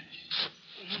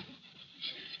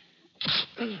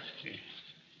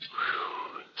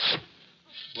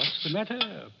 What's the matter,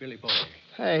 Billy boy?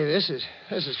 Hey, this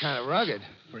is kind of rugged.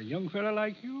 For a young fella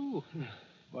like you?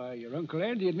 Why, your Uncle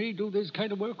Andy and me do this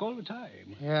kind of work all the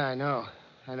time. Yeah, I know.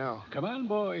 Come on,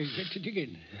 boy, get to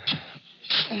digging.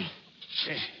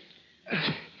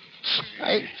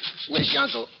 I wish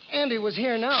Uncle Andy was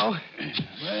here now.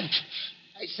 What?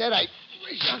 I said I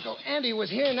wish Uncle Andy was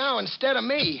here now instead of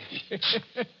me.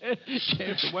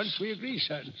 For once we agree,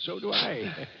 son. So do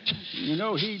I. You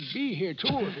know, he'd be here, too,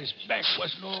 if his back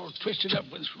wasn't all twisted up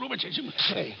with rheumatism.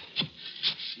 Hey,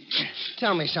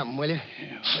 tell me something, will you?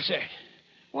 What's that?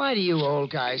 Why do you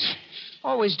old guys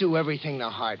always do everything the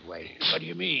hard way? What do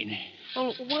you mean?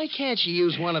 Well, why can't you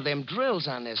use one of them drills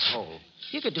on this hole?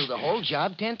 You could do the whole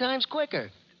job 10 times quicker.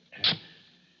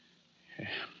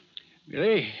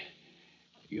 Billy,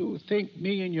 you think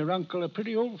me and your uncle are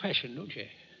pretty old-fashioned, don't you?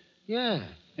 Yeah.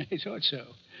 I thought so.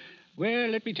 Well,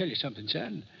 let me tell you something,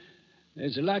 son.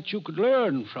 There's a lot you could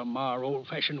learn from our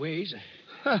old-fashioned ways.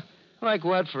 Like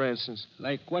what, for instance?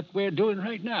 Like what we're doing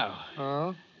right now.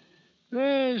 Oh?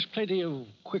 There's plenty of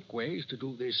quick ways to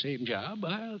do this same job,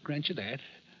 I'll grant you that.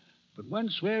 But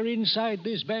once we're inside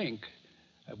this bank,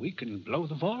 we can blow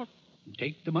the vault and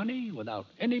take the money without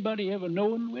anybody ever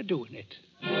knowing we're doing it.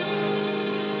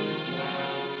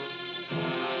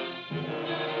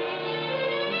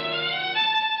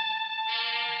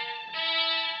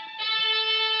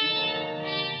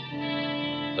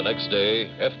 The next day,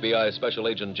 FBI Special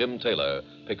Agent Jim Taylor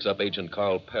picks up Agent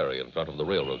Carl Perry in front of the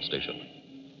railroad station.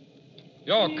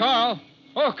 Yo, Carl.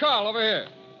 Oh, Carl, over here.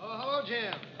 Oh, hello,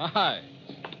 Jim. Hi.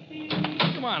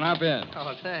 Come on, hop in.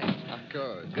 Oh, thanks.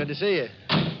 Good. Good to see you.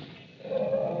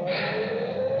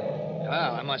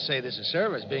 Well, I must say this is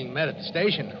service, being met at the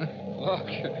station. Look,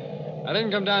 I didn't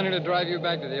come down here to drive you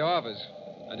back to the office.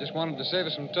 I just wanted to save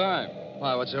us some time.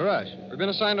 Why, what's the rush? We've been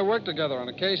assigned to work together on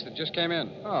a case that just came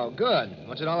in. Oh, good.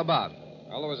 What's it all about?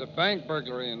 Well, there was a bank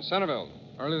burglary in Centerville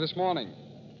early this morning.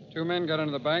 2 men got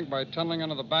into the bank by tunneling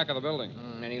under the back of the building.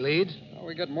 Any leads? Well,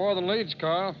 we get more than leads,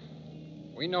 Carl.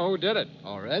 We know who did it.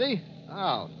 Already?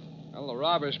 How? Well, the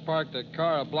robbers parked their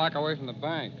car a block away from the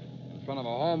bank in front of a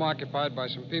home occupied by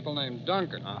some people named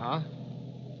Duncan. Uh-huh.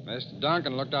 Mr.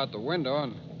 Duncan looked out the window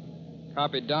and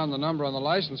copied down the number on the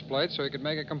license plate so he could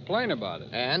make a complaint about it.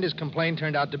 And his complaint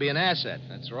turned out to be an asset.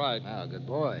 That's right. Oh, good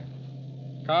boy.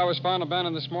 Car was found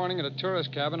abandoned this morning at a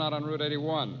tourist cabin out on Route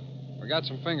 81. We got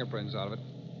some fingerprints out of it.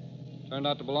 Turned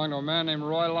out to belong to a man named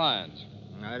Roy Lyons.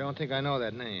 I don't think I know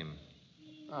that name.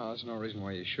 Oh, that's no reason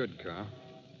why you should, Carl.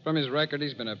 From his record,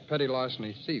 he's been a petty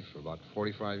larceny thief for about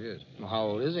 45 years. Well, how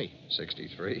old is he?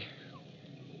 63.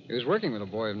 He was working with a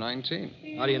boy of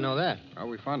 19. How do you know that? Well,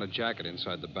 we found a jacket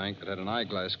inside the bank that had an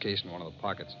eyeglass case in one of the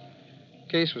pockets.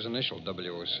 Case was initialed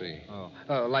WOC.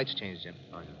 Oh, lights changed, Jim.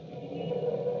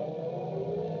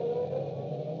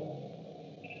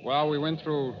 Well, we went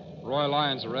through Roy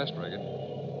Lyons' arrest record.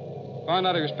 Found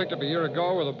out he was picked up a year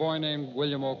ago with a boy named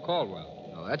William O.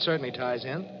 Caldwell. Oh, that certainly ties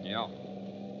in. Yeah.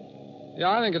 Yeah,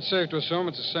 I think it's safe to assume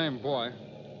it's the same boy.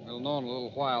 We'll know in a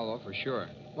little while, though, for sure.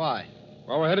 Why?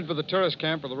 Well, we're headed for the tourist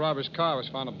camp where the robber's car was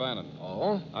found abandoned.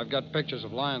 Oh? I've got pictures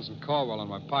of Lyons and Caldwell in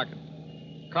my pocket.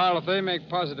 Carl, if they make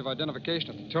positive identification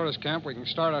at the tourist camp, we can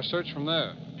start our search from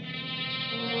there.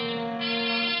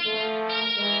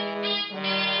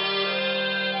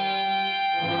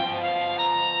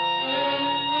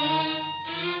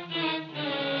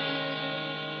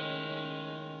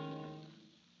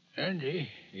 Andy,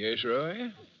 Yes,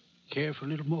 Roy? care for a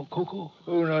little more cocoa?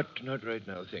 Oh, not right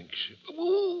now, thanks.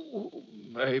 Oh,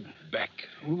 my back.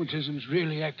 Rheumatism's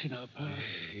really acting up, huh?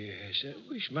 Yes, I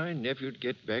wish my nephew'd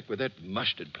get back with that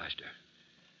mustard plaster.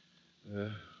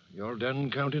 You all done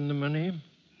counting the money?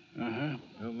 Uh-huh.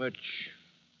 How much?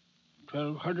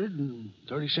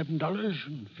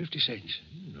 $1,237.50.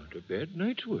 Not a bad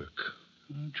night's work.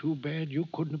 Too bad you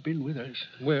couldn't have been with us.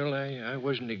 Well, I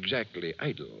wasn't exactly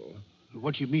idle.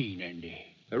 What do you mean, Andy?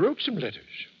 I wrote some letters.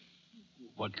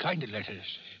 What kind of letters?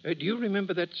 Do you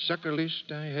remember that sucker list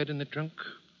I had in the trunk?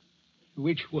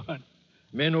 Which one?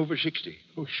 Men over 60.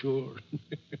 Oh, sure.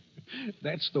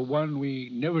 That's the one we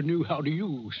never knew how to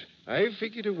use. I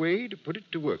figured a way to put it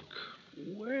to work.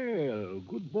 Well,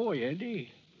 good boy,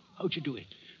 Andy. How'd you do it?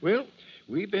 Well,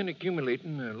 we've been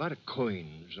accumulating a lot of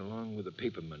coins along with the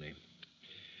paper money.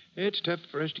 It's tough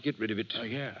for us to get rid of it. Oh,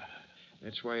 yeah.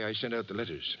 That's why I sent out the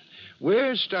letters.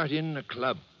 We're starting a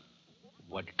club.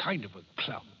 What kind of a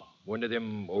club? One of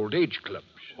them old age clubs.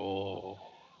 Oh.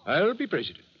 I'll be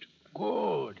president.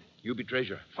 Good. You be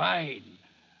treasurer. Fine.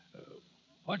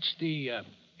 What's the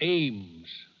aims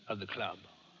of the club?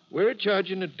 We're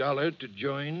charging $1 to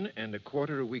join and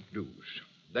 $0.25 a week dues.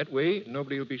 That way,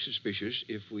 nobody will be suspicious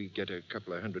if we get a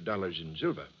couple of $100 in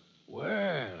silver.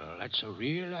 Well, that's a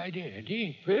real idea,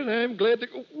 Andy. Well, I'm glad to...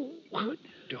 Oh,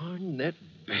 darn that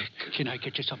back. Can I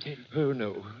get you something? Oh,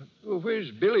 no. Oh,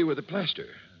 where's Billy with the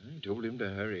plaster? I told him to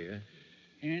hurry.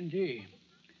 Andy,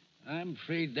 I'm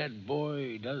afraid that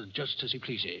boy does just as he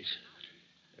pleases.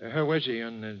 How was he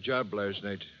on the job last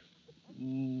night?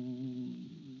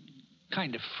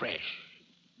 Kind of fresh.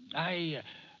 I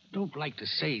don't like to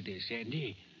say this,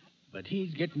 Andy, but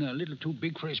he's getting a little too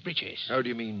big for his britches. How do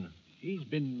you mean? He's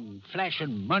been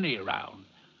flashing money around,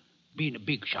 being a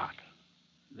big shot.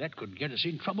 That could get us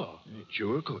in trouble. It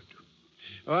sure could.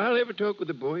 Oh, I'll have a talk with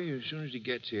the boy as soon as he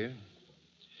gets here.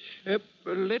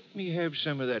 Let me have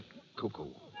some of that cocoa.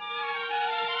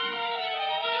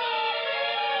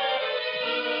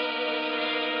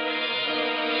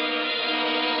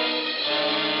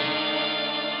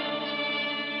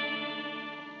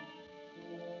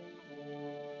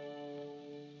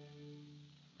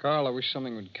 Carl, I wish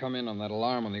something would come in on that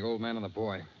alarm on the old man and the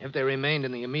boy. If they remained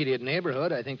in the immediate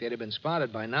neighborhood, I think they'd have been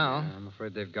spotted by now. I'm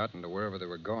afraid they've gotten to wherever they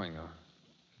were going, though.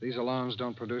 If these alarms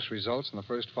don't produce results in the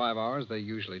first 5 hours, they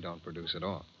usually don't produce at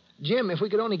all. Jim, if we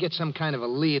could only get some kind of a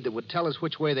lead that would tell us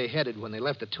which way they headed when they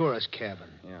left the tourist cabin.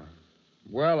 Yeah.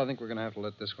 Well, I think we're going to have to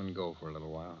let this one go for a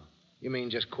little while. You mean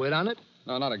just quit on it?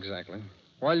 No, not exactly.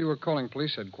 While you were calling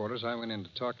police headquarters, I went in to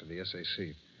talk to the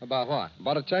SAC. About what?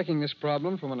 About attacking this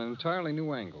problem from an entirely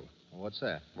new angle. What's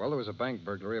that? Well, there was a bank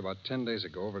burglary about 10 days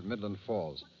ago over at Midland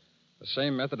Falls. The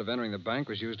same method of entering the bank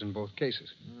was used in both cases.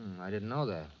 I didn't know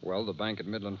that. Well, the bank at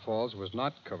Midland Falls was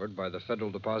not covered by the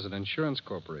Federal Deposit Insurance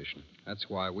Corporation. That's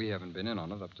why we haven't been in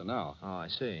on it up to now. Oh, I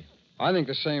see. I think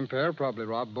the same pair probably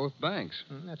robbed both banks.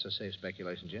 That's a safe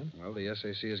speculation, Jim. Well, the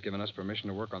SAC has given us permission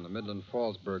to work on the Midland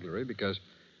Falls burglary because,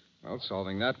 well,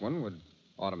 solving that one would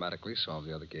automatically solve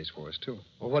the other case for us, too.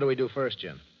 Well, what do we do first,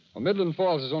 Jim? Well, Midland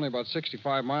Falls is only about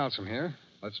 65 miles from here.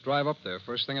 Let's drive up there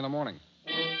first thing in the morning.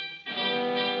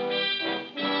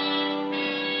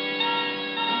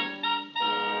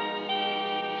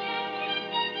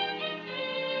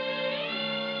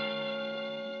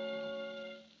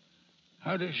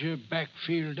 How does your back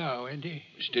feel now, Andy?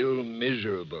 Still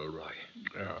miserable, Roy.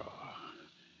 Oh.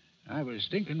 I was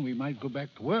thinking we might go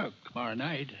back to work tomorrow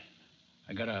night.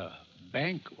 I got a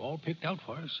bank all picked out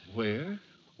for us. Where?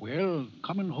 Well,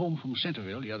 coming home from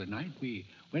Centerville the other night, we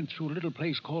went through a little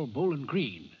place called Bowling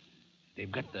Green.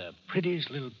 They've got the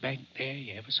prettiest little bank there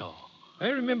you ever saw. I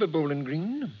remember Bowling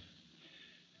Green.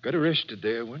 Got arrested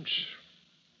there once.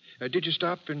 Did you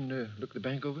stop and look the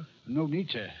bank over? No need,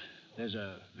 sir. There's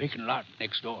a vacant lot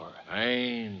next door.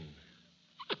 Fine.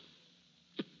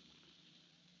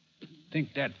 Think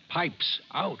that pipe's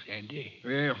out, Andy.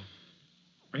 Well,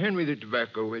 hand me the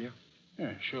tobacco, will you?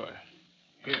 Yeah, sure.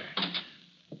 Here.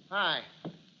 Hi.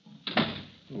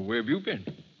 Well, where have you been?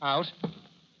 Out.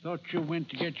 Thought you went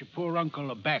to get your poor uncle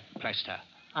a back plaster.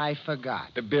 I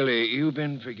forgot. Billy, you've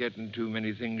been forgetting too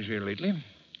many things here lately.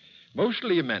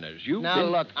 Mostly your manners. Now,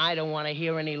 look, I don't want to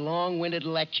hear any long-winded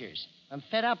lectures. I'm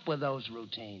fed up with those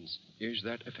routines. Is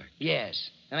that a fact? Yes.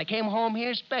 And I came home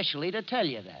here specially to tell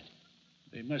you that.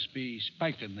 They must be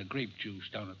spiking the grape juice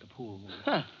down at the pool.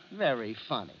 Huh. Very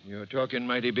funny. You're talking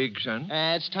mighty big, son.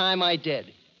 It's time I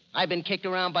did. I've been kicked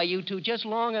around by you two just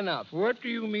long enough. What do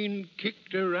you mean,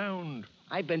 kicked around?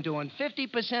 I've been doing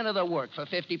 50% of the work. For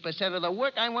 50% of the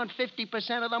work, I want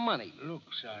 50% of the money. Look,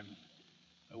 son,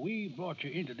 we brought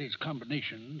you into this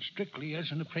combination strictly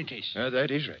as an apprentice. That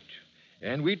is right.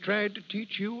 And we tried to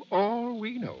teach you all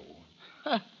we know.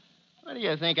 What do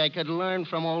you think I could learn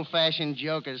from old-fashioned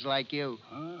jokers like you?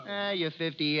 You're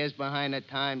 50 years behind the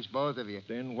times, both of you.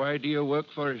 Then why do you work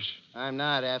for us? I'm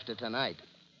not after tonight.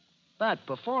 But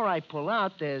before I pull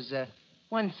out, there's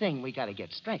one thing we got to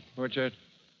get straight. What's that?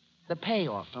 The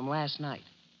payoff from last night.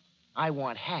 I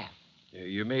want half.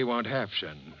 You may want half,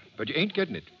 son, but you ain't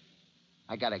getting it.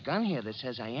 I got a gun here that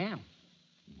says I am.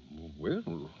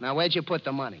 Well... Now, where'd you put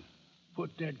the money?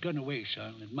 Put that gun away,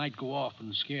 son. It might go off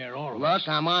and scare all of Look, us.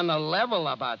 I'm on the level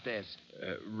about this.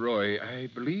 Roy, I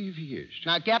believe he is.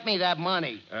 Now, get me that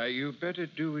money. You better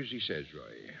do as he says,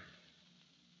 Roy.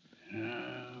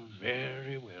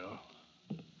 Very well.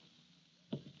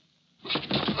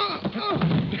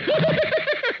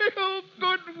 Oh,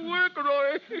 good work,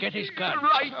 Roy. Get his gun.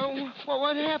 Right. Oh, well,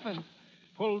 what happened?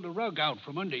 Pulled the rug out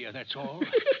from under you, that's all.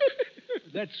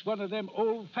 That's one of them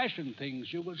old-fashioned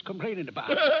things you was complaining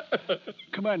about.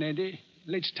 Come on, Andy.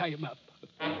 Let's tie him up.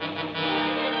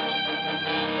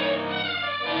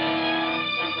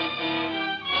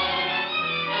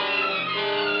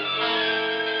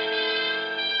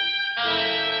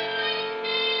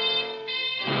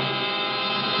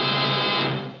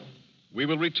 We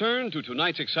will return to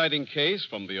tonight's exciting case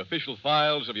from the official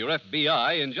files of your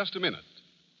FBI in just a minute.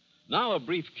 Now, a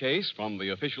brief case from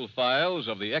the official files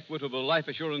of the Equitable Life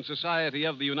Assurance Society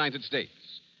of the United States,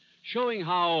 showing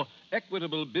how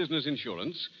Equitable Business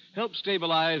Insurance helps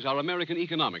stabilize our American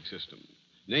economic system.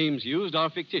 Names used are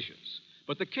fictitious,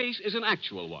 but the case is an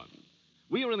actual one.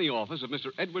 We are in the office of Mr.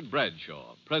 Edward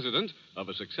Bradshaw, president of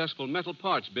a successful metal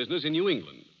parts business in New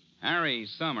England. Harry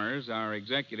Summers, our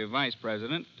executive vice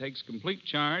president, takes complete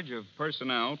charge of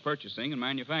personnel, purchasing, and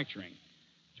manufacturing.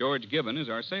 George Gibbon is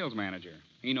our sales manager.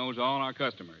 He knows all our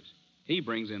customers. He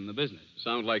brings in the business.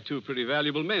 Sound like two pretty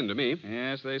valuable men to me.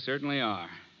 Yes, they certainly are.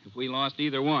 If we lost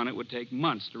either one, it would take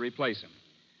months to replace him.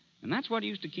 And that's what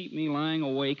used to keep me lying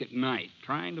awake at night,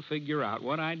 trying to figure out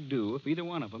what I'd do if either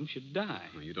one of them should die.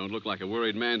 Well, you don't look like a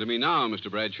worried man to me now,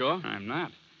 Mr. Bradshaw. I'm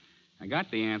not. I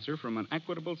got the answer from an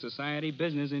Equitable Society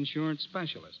business insurance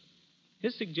specialist.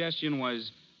 His suggestion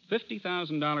was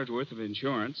 $50,000 worth of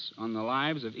insurance on the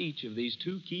lives of each of these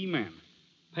two key men,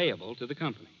 payable to the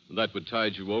company. That would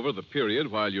tide you over the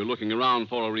period while you're looking around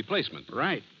for a replacement.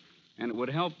 Right. And it would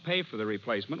help pay for the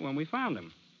replacement when we found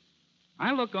him.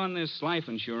 I look on this life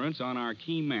insurance on our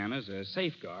key men as a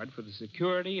safeguard for the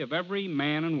security of every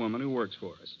man and woman who works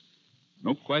for us.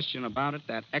 No question about it,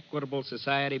 that Equitable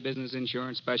Society business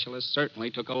insurance specialist certainly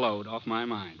took a load off my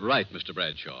mind. Right, Mr.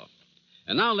 Bradshaw.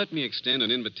 And now let me extend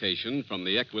an invitation from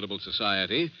the Equitable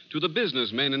Society to the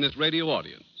businessmen in this radio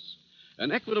audience.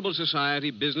 An Equitable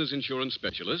Society business insurance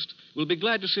specialist will be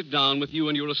glad to sit down with you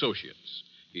and your associates.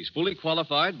 He's fully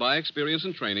qualified by experience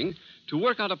and training to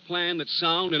work out a plan that's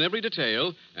sound in every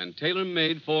detail and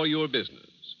tailor-made for your business.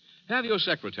 Have your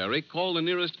secretary call the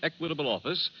nearest Equitable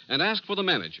office and ask for the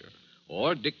manager,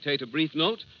 or dictate a brief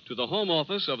note to the home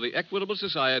office of the Equitable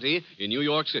Society in New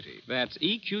York City. That's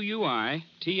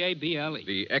EQUITABLE.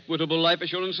 The Equitable Life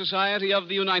Assurance Society of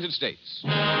the United States.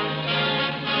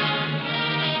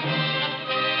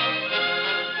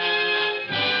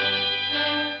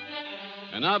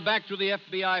 And now back to the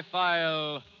FBI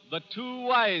file, The Two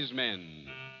Wise Men.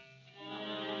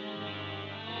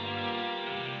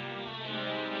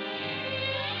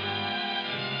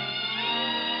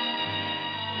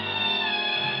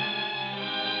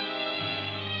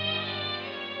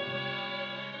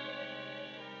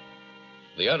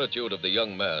 The attitude of the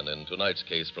young man in tonight's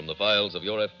case from the files of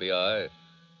your FBI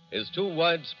is too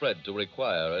widespread to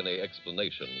require any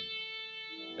explanation.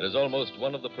 It is almost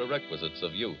one of the prerequisites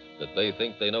of youth that they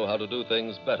think they know how to do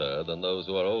things better than those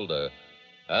who are older.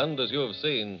 And as you have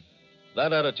seen,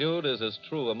 that attitude is as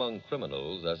true among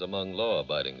criminals as among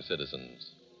law-abiding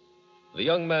citizens. The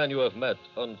young man you have met,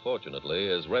 unfortunately,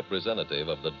 is representative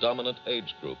of the dominant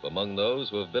age group among those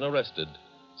who have been arrested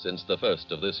since the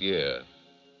first of this year.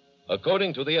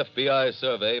 According to the FBI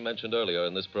survey mentioned earlier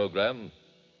in this program,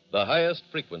 the highest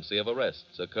frequency of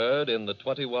arrests occurred in the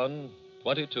 21,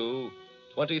 22,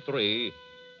 23,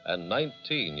 and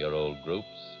 19-year-old groups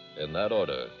in that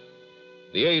order.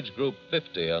 The age group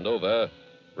 50 and over,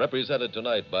 represented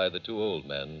tonight by the two old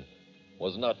men,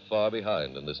 was not far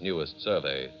behind in this newest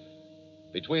survey.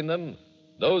 Between them,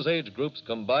 those age groups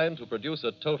combined to produce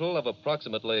a total of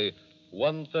approximately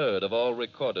one-third of all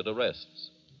recorded arrests.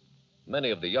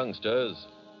 Many of the youngsters,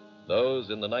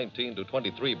 those in the 19 to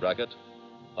 23 bracket,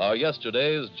 are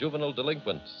yesterday's juvenile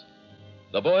delinquents.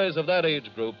 The boys of that age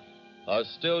group are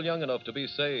still young enough to be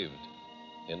saved.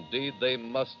 Indeed, they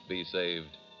must be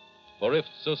saved. For if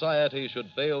society should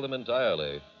fail them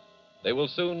entirely, they will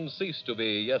soon cease to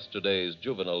be yesterday's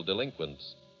juvenile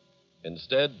delinquents.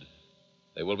 Instead,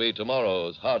 they will be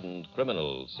tomorrow's hardened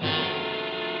criminals.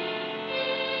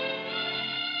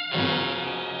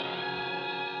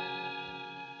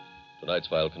 Tonight's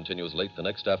file continues late the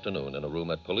next afternoon in a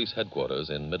room at police headquarters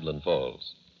in Midland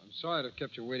Falls. I'm sorry to have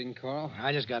kept you waiting, Carl.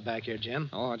 I just got back here, Jim.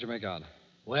 Oh, how'd you make out?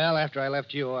 Well, after I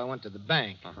left you, I went to the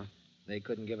bank. Uh-huh. They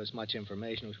couldn't give us much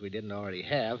information, which we didn't already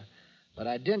have. But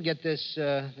I did get this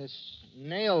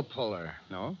nail puller.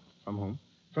 No? From whom?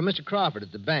 From Mr. Crawford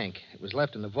at the bank. It was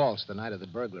left in the vaults the night of the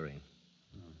burglary.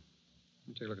 Oh. Let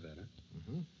me take a look at that,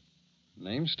 huh? Mm-hmm.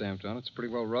 Name stamped on it. It's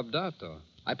pretty well rubbed out, though.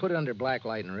 I put it under black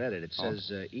light and read it. It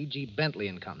says E.G. Bentley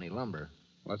and Company, lumber.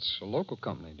 Well, that's a local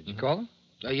company. Did you call them?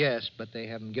 Yes, but they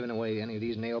haven't given away any of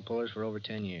these nail pullers for over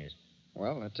 10 years.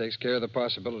 Well, that takes care of the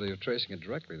possibility of tracing it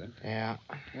directly, then. Yeah.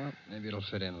 Well, maybe it'll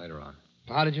fit in later on.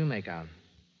 Well, how did you make out?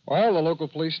 Well, the local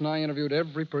police and I interviewed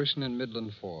every person in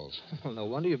Midland Falls. Well, no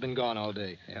wonder you've been gone all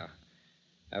day. Yeah.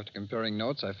 After comparing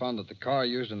notes, I found that the car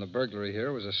used in the burglary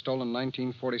here was a stolen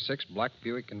 1946 black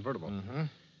Buick convertible. Mm-hmm.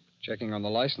 Checking on the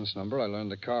license number, I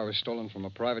learned the car was stolen from a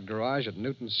private garage at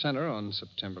Newton Center on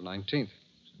September 19th.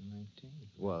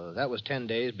 Well, that was 10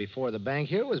 days before the bank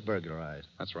here was burglarized.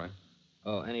 That's right.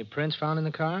 Oh, any prints found in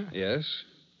the car? Yes.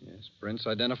 Prints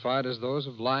identified as those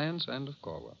of Lyons and of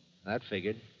Corwell. That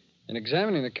figured. In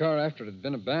examining the car after it had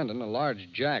been abandoned, a large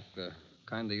jack, the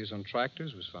kind they use on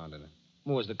tractors, was found in it.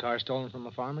 Well, was the car stolen from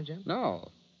a farmer, Jim? No,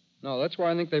 that's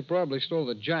why I think they probably stole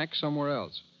the jack somewhere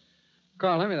else.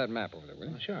 Carl, hand me that map over there, will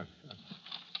you? Sure.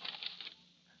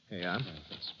 Here you are.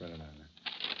 Let's spread it out there.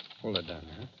 Hold that down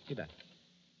there, huh? You bet.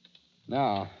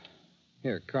 Now,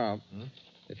 here, Carl,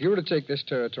 if you were to take this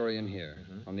territory in here,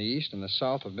 on the east and the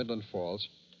south of Midland Falls,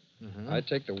 I'd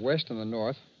take the west and the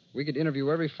north. We could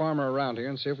interview every farmer around here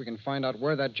and see if we can find out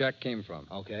where that jack came from.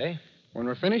 Okay. When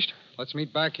we're finished, let's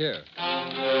meet back here.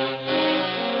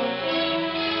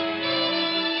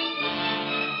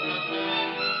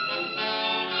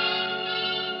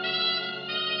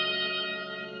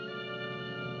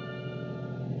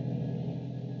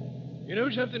 You know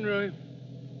something, Roy?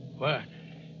 What?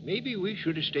 Maybe we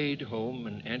should have stayed home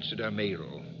and answered our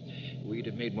mail. We'd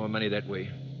have made more money that way.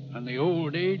 On the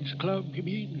old age club, you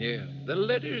mean? Yeah. The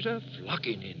letters are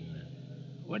flocking in.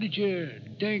 Why did you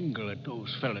dangle at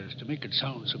those fellas to make it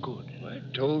sound so good? I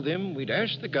told them we'd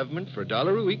ask the government for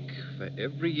 $1 a week for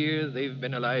every year they've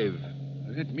been alive.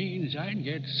 That means I'd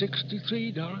get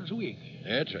 $63 a week.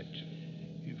 That's right.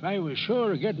 If If I was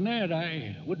sure of getting that,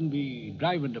 I wouldn't be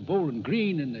driving to Bowling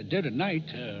Green in the dead of night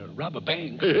to rob a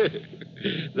bank.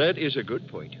 That is a good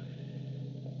point.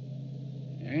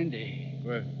 Andy.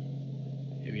 What?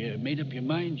 Have you made up your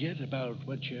mind yet about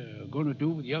what you're going to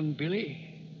do with young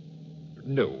Billy?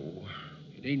 No.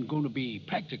 It ain't going to be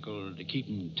practical to keep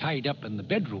him tied up in the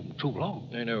bedroom too long.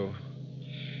 I know.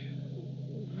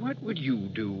 What would you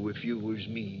do if you was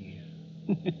me?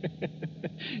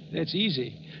 That's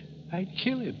easy. I'd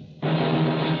kill him.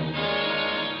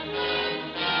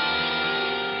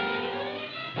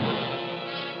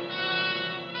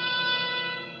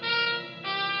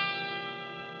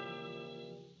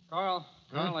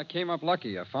 Carl, I came up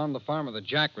lucky. I found the farmer that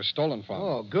Jack was stolen from.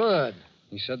 Oh, good.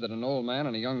 He said that an old man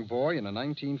and a young boy in a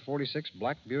 1946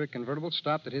 black Buick convertible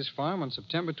stopped at his farm on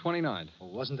September 29th.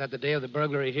 Well, wasn't that the day of the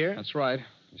burglary here? That's right.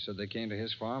 He said they came to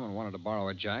his farm and wanted to borrow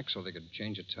a jack so they could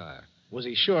change a tire. Was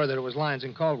he sure that it was Lyons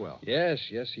and Caldwell? Yes,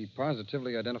 he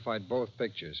positively identified both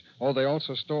pictures. Oh, they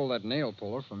also stole that nail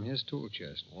puller from his tool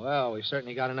chest. Well, we've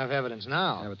certainly got enough evidence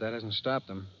now. Yeah, but that hasn't stopped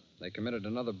them. They committed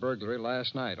another burglary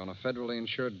last night on a federally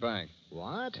insured bank.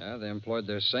 What? Yeah, they employed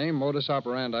their same modus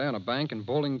operandi on a bank in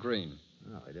Bowling Green.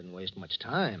 Well, they didn't waste much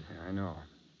time. Yeah, I know.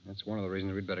 That's one of the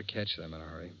reasons we'd better catch them in a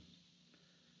hurry.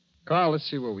 Carl, let's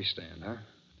see where we stand, huh?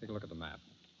 Take a look at the map.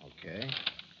 Okay.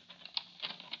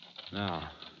 Now,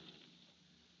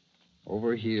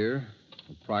 over here,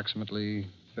 approximately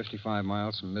 55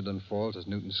 miles from Midland Falls is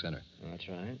Newton Center. That's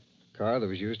right. The car that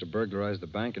was used to burglarize the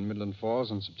bank in Midland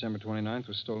Falls on September 29th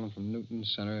was stolen from Newton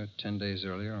Center 10 days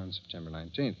earlier on September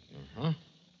 19th. Mm-hmm.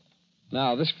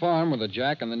 Now, this farm where the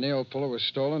jack and the nail puller was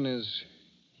stolen is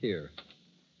here.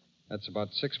 That's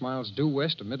about 6 miles due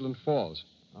west of Midland Falls.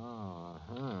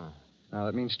 Uh-huh. Now,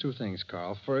 that means two things,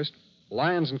 Carl. First,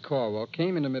 Lyons and Caldwell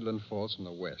came into Midland Falls from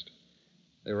the west.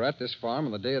 They were at this farm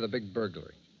on the day of the big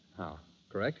burglary. How?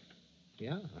 Correct?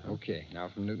 Yeah. Okay. Now,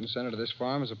 from Newton Center to this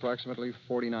farm is approximately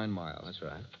 49 miles. That's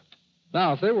right.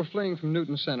 Now, if they were fleeing from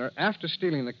Newton Center after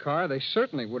stealing the car, they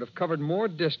certainly would have covered more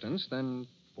distance than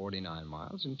 49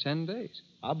 miles in 10 days.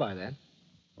 I'll buy that.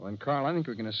 Well, then, Carl, I think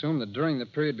we can assume that during the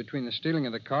period between the stealing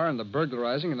of the car and the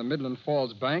burglarizing of the Midland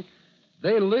Falls Bank,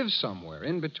 they live somewhere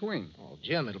in between. Oh,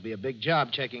 Jim, it'll be a big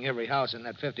job checking every house in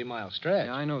that 50-mile stretch.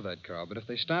 Yeah, I know that, Carl, but if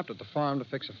they stopped at the farm to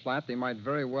fix a flat, they might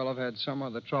very well have had some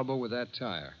other trouble with that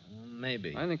tire.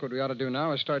 Maybe. I think what we ought to do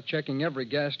now is start checking every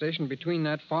gas station between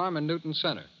that farm and Newton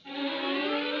Center.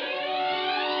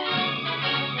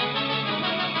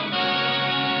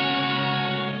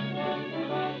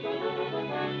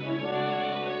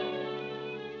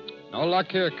 No luck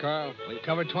here, Carl. We've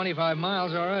covered 25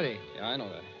 miles already. Yeah, I know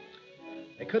that.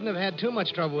 They couldn't have had too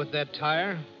much trouble with that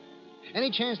tire. Any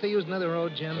chance they used another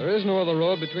road, Jim? There is no other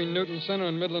road between Newton Center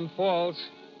and Midland Falls.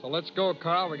 So let's go,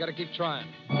 Carl. We got to keep trying.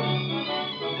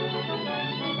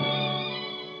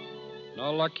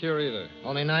 No luck here either.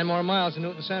 Only 9 more miles to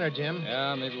Newton Center, Jim.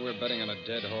 Yeah, maybe we're betting on a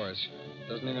dead horse.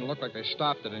 Doesn't even look like they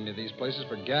stopped at any of these places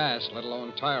for gas, let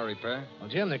alone tire repair. Well,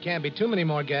 Jim, there can't be too many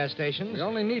more gas stations. We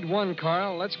only need one,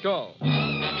 Carl. Let's go.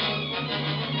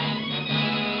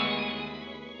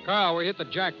 Carl, we hit the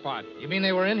jackpot. You mean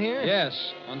they were in here? Yes,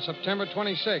 on September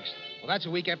 26th. Well, that's a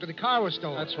week after the car was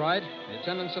stolen. That's right. The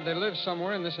attendant said they lived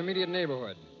somewhere in this immediate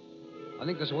neighborhood. I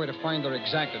think there's a way to find their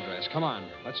exact address. Come on.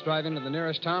 Let's drive into the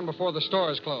nearest town before the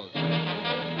stores close.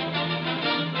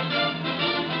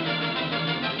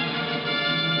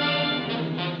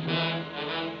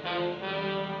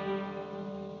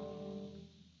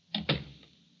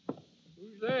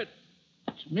 Who's that?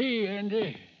 It's me,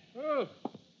 Andy. Oh,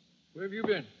 where have you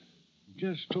been?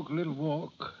 Just took a little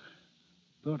walk.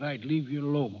 Thought I'd leave you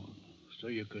alone so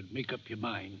you could make up your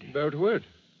mind. About what?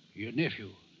 Your nephew.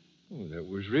 Oh, that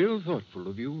was real thoughtful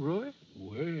of you, Roy.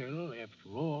 Well,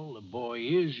 after all, the boy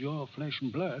is your flesh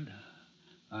and blood.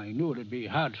 I knew it'd be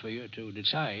hard for you to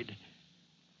decide.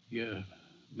 You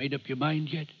made up your mind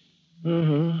yet?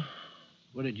 Uh-huh.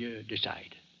 What did you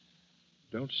decide?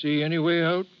 Don't see any way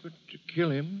out but to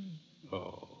kill him.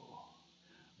 Oh.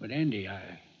 But, Andy,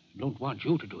 I don't want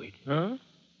you to do it. Huh?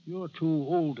 You're too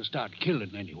old to start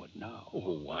killing anyone now.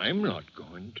 Oh, I'm not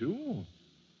going to.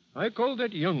 I call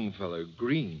that young fella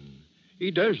Green. He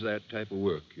does that type of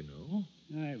work, you know.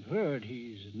 I've heard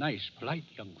he's a nice, polite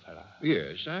young fella.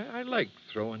 Yes, I like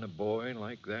throwing a boy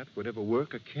like that whatever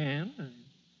work I can.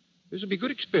 This'll be good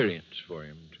experience for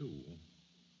him, too.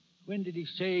 When did he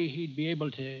say he'd be able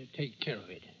to take care of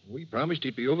it? We promised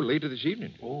he'd be over later this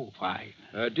evening. Oh, fine.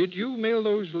 Did you mail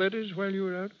those letters while you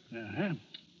were out? Uh-huh.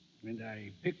 And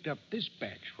I picked up this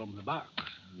batch from the box.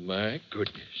 My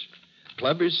goodness.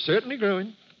 Club is certainly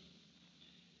growing.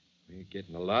 We're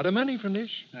getting a lot of money from this.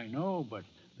 I know, but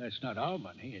That's not our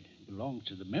money. It belongs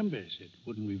to the members. It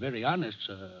wouldn't be very honest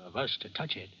of us to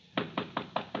touch it.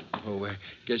 Oh, I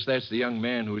guess that's the young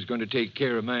man who's going to take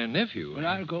care of my nephew. Well,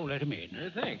 I'll go let him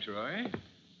in. Thanks, Roy.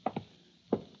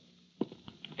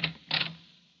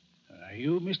 Are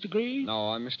you Mr. Green? No,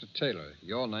 I'm Mr. Taylor.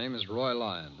 Your name is Roy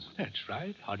Lyons. That's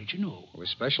right. How did you know? We're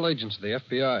special agents of the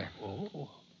FBI. Oh.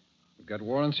 We've got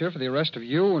warrants here for the arrest of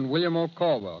you and William O.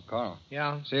 Caldwell. Carl.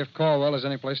 Yeah? See if Caldwell is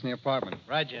any place in the apartment.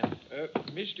 Right, Jim.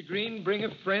 Mr. Green bring a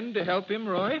friend to help him,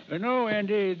 Roy? No,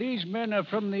 Andy. These men are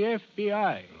from the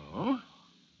FBI. Oh?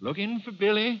 Looking for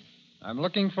Billy? I'm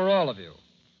looking for all of you.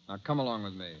 Now come along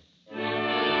with me.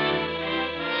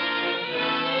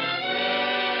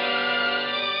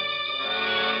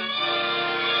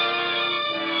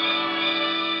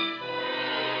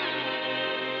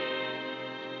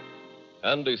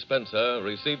 Andy Spencer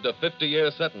received a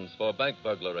 50-year sentence for bank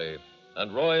burglary,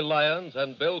 and Roy Lyons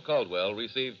and Bill Caldwell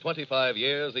received 25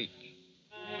 years each.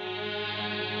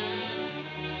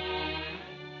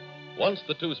 Once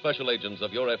the two special agents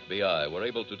of your FBI were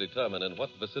able to determine in what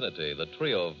vicinity the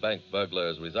trio of bank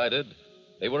burglars resided,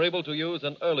 they were able to use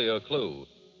an earlier clue,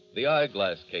 the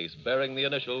eyeglass case bearing the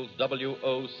initials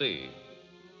WOC.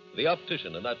 The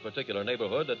optician in that particular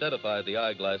neighborhood identified the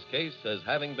eyeglass case as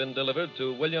having been delivered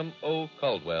to William O.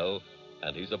 Caldwell,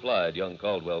 and he supplied young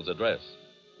Caldwell's address.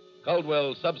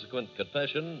 Caldwell's subsequent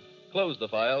confession closed the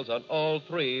files on all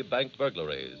three bank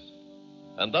burglaries.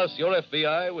 And thus your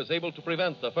FBI was able to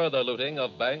prevent the further looting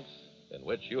of banks in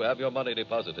which you have your money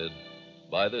deposited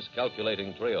by this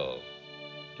calculating trio.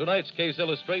 Tonight's case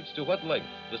illustrates to what length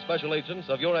the special agents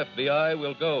of your FBI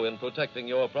will go in protecting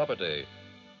your property.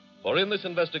 For in this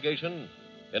investigation,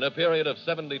 in a period of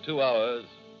 72 hours,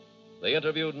 they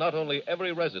interviewed not only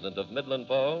every resident of Midland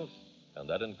Falls, and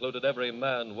that included every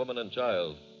man, woman, and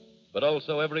child, but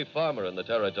also every farmer in the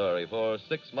territory for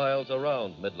 6 miles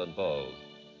around Midland Falls,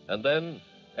 and then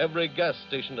every gas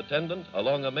station attendant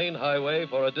along a main highway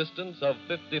for a distance of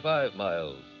 55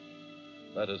 miles.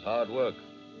 That is hard work,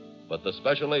 but the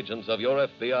special agents of your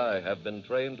FBI have been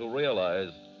trained to realize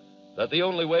that the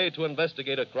only way to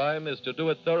investigate a crime is to do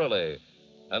it thoroughly.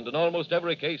 And in almost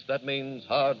every case, that means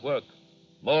hard work,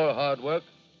 more hard work,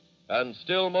 and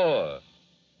still more,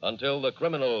 until the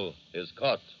criminal is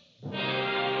caught.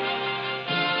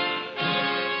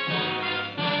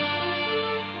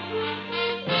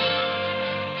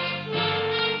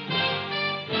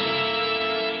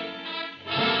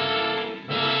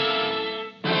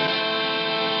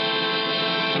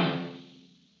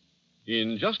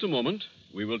 In just a moment,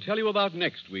 we will tell you about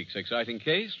next week's exciting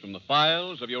case from the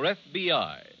files of your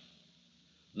FBI.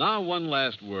 Now, one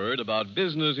last word about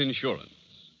business insurance.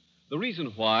 The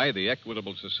reason why the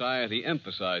Equitable Society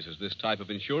emphasizes this type of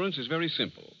insurance is very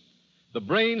simple. The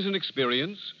brains and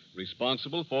experience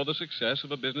responsible for the success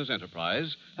of a business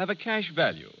enterprise have a cash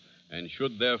value and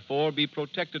should therefore be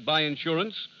protected by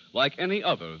insurance like any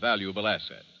other valuable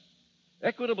asset.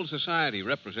 Equitable Society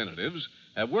representatives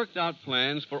have worked out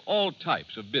plans for all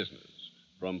types of business,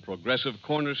 from progressive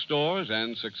corner stores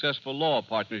and successful law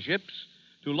partnerships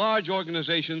to large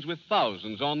organizations with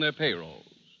thousands on their payrolls.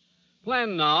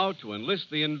 Plan now to enlist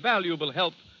the invaluable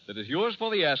help that is yours for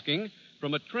the asking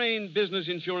from a trained business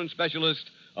insurance specialist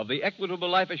of the Equitable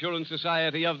Life Assurance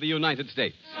Society of the United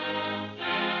States.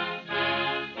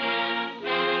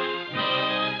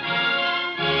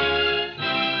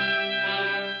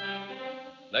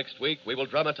 Next week, we will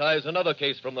dramatize another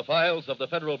case from the files of the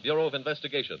Federal Bureau of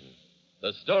Investigation.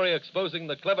 The story exposing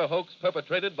the clever hoax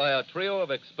perpetrated by a trio of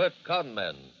expert con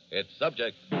men. Its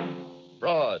subject,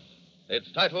 fraud.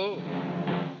 Its title,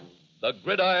 The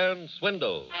Gridiron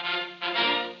Swindle.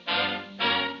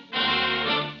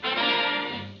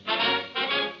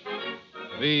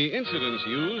 The incidents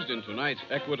used in tonight's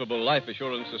Equitable Life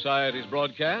Assurance Society's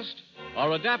broadcast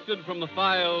are adapted from the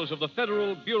files of the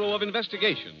Federal Bureau of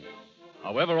Investigation.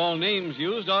 However, all names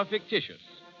used are fictitious,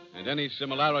 and any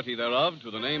similarity thereof to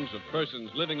the names of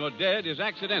persons living or dead is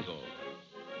accidental.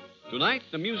 Tonight,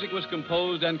 the music was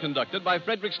composed and conducted by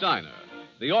Frederick Steiner.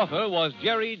 The author was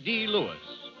Jerry D. Lewis.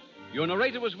 Your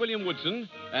narrator was William Woodson,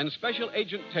 and Special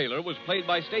Agent Taylor was played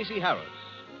by Stacey Harris.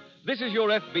 This Is Your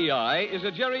FBI is a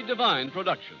Jerry Devine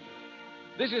production.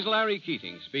 This is Larry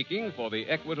Keating speaking for the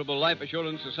Equitable Life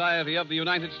Assurance Society of the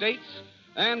United States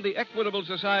and the Equitable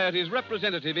Society's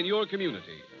representative in your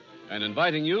community, and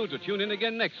inviting you to tune in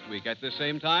again next week at this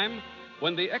same time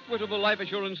when the Equitable Life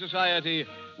Assurance Society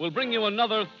will bring you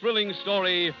another thrilling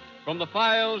story from the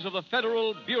files of the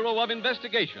Federal Bureau of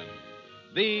Investigation,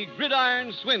 The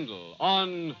Gridiron Swindle,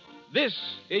 on This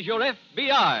Is Your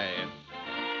FBI.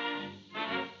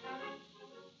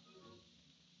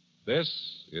 This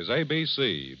is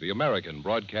ABC, the American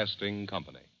Broadcasting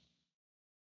Company.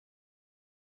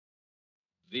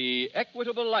 The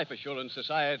Equitable Life Assurance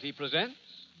Society presents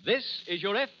This Is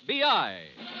Your FBI.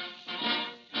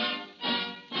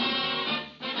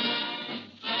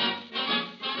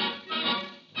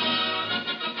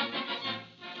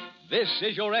 This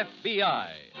is Your FBI,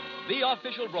 the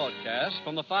official broadcast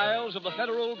from the files of the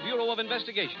Federal Bureau of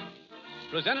Investigation.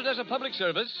 Presented as a public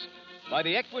service by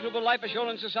the Equitable Life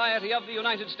Assurance Society of the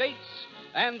United States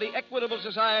and the Equitable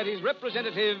Society's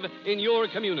representative in your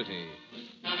community.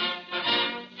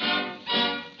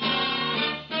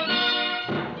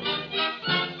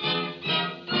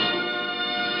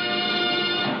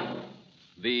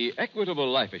 The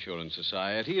Equitable Life Assurance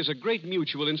Society is a great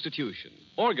mutual institution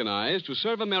organized to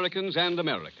serve Americans and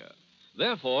America.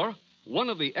 Therefore, one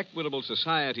of the Equitable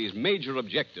Society's major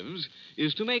objectives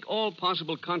is to make all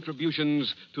possible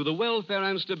contributions to the welfare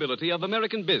and stability of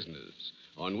American business,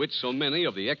 on which so many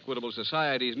of the Equitable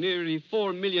Society's nearly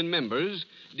 4 million members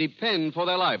depend for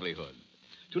their livelihood.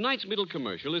 Tonight's middle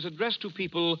commercial is addressed to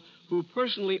people who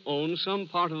personally own some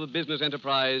part of the business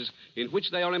enterprise in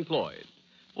which they are employed.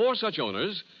 For such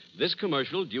owners, this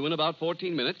commercial, due in about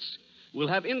 14 minutes, will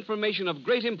have information of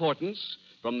great importance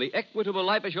from the Equitable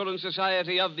Life Assurance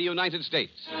Society of the United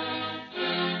States.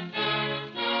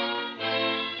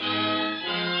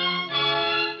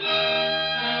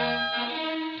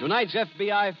 Tonight's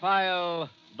FBI file,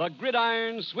 The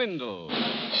Gridiron Swindle.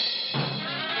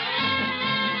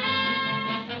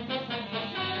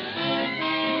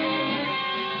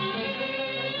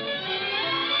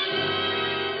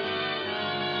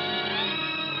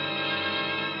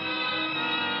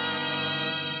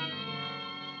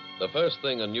 The first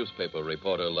thing a newspaper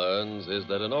reporter learns is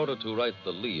that in order to write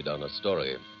the lead on a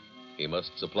story, he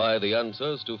must supply the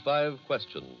answers to 5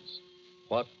 questions: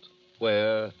 what,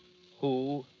 where,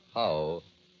 who, how,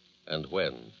 and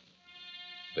when.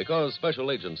 Because special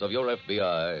agents of your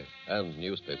FBI and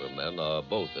newspapermen are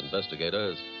both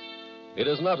investigators, it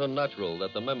is not unnatural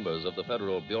that the members of the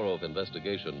Federal Bureau of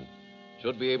Investigation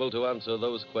should be able to answer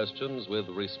those questions with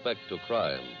respect to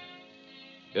crime.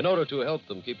 In order to help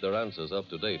them keep their answers up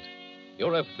to date,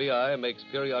 your FBI makes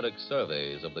periodic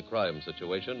surveys of the crime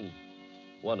situation,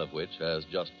 one of which has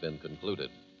just been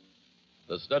concluded.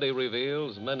 The study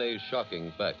reveals many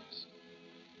shocking facts,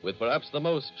 with perhaps the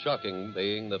most shocking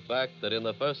being the fact that in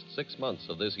the first 6 months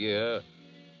of this year,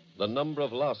 the number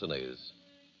of larcenies,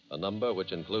 a number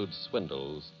which includes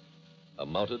swindles,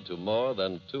 amounted to more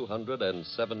than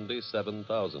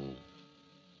 277,000,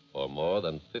 or more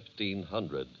than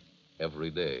 1,500 every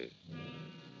day.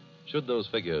 Should those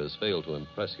figures fail to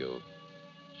impress you,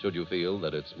 should you feel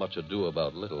that it's much ado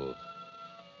about little,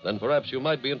 then perhaps you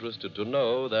might be interested to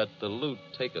know that the loot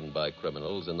taken by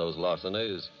criminals in those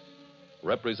larcenies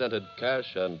represented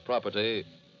cash and property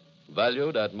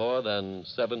valued at more than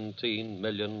 $17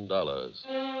 million.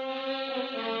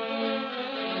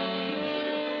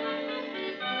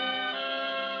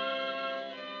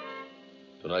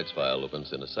 Tonight's file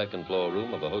opens in a second-floor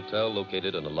room of a hotel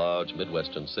located in a large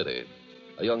Midwestern city.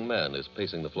 A young man is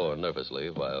pacing the floor nervously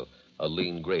while a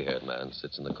lean, gray-haired man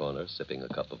sits in the corner sipping a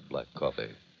cup of black coffee.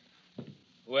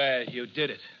 Well, you did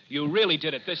it. You really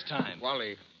did it this time.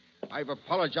 Wally, I've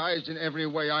apologized in every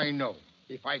way I know.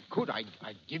 If I could, I'd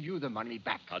give you the money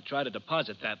back. I'll try to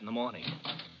deposit that in the morning.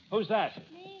 Who's that?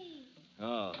 Me.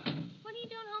 Oh. What are you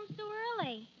doing home so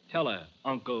early? Tell her,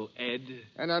 Uncle Ed.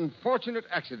 An unfortunate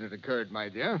accident occurred, my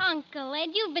dear. Uncle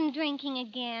Ed, you've been drinking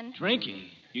again. Drinking?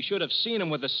 You should have seen him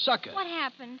with the sucker. What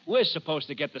happened? We're supposed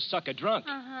to get the sucker drunk.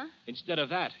 Uh-huh. Instead of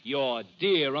that, your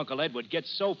dear Uncle Ed would get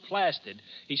so plastered,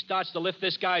 he starts to lift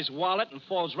this guy's wallet and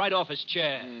falls right off his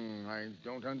chair. I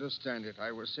don't understand it.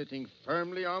 I was sitting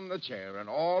firmly on the chair, and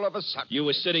all of a sudden... You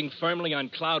were sitting firmly on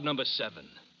cloud number 7.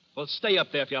 Well, stay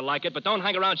up there if you like it, but don't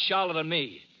hang around Charlotte and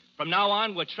me. From now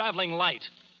on, we're traveling light.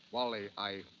 Wally,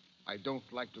 I don't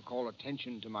like to call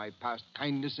attention to my past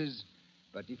kindnesses,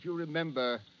 but if you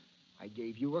remember, I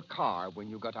gave you a car when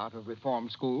you got out of reform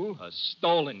school. A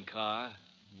stolen car?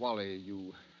 Wally,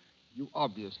 you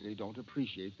obviously don't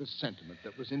appreciate the sentiment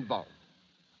that was involved.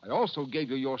 I also gave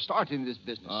you your start in this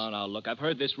business. Oh, now, look, I've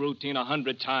heard this routine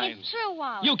 100 times. It's true,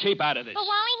 Wally. You keep out of this. But,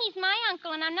 Wally, he's my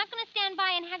uncle, and I'm not going to stand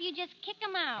by and have you just kick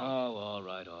him out. Oh, all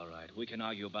right. We can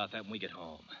argue about that when we get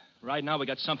home. Right now, we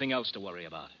got something else to worry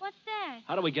about. What's that?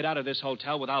 How do we get out of this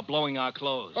hotel without blowing our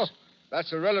clothes? Oh,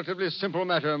 that's a relatively simple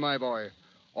matter, my boy.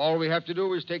 All we have to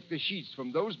do is take the sheets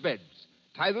from those beds,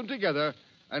 tie them together,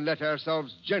 and let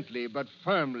ourselves gently but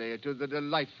firmly to the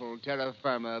delightful terra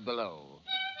firma below.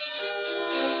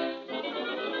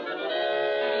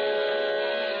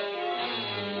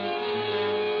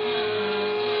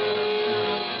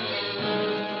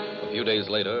 few days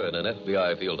later, in an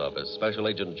FBI field office, Special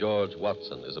Agent George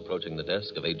Watson is approaching the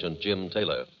desk of Agent Jim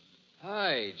Taylor.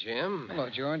 Hi, Jim. Hello,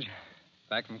 George.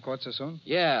 Back from court so soon?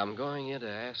 Yeah, I'm going in to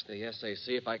ask the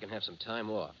SAC if I can have some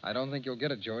time off. I don't think you'll get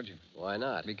it, George. Why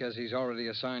not? Because he's already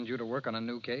assigned you to work on a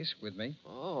new case with me.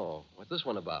 Oh, what's this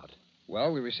one about?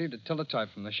 Well, we received a teletype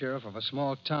from the sheriff of a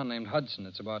small town named Hudson.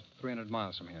 It's about 300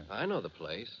 miles from here. I know the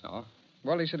place. Oh?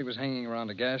 Well, he said he was hanging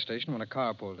around a gas station when a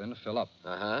car pulled in to fill up.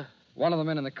 Uh-huh. One of the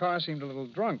men in the car seemed a little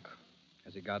drunk.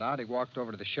 As he got out, he walked over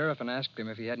to the sheriff and asked him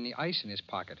if he had any ice in his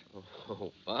pocket.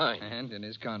 Oh, fine. And in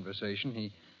his conversation,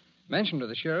 he mentioned to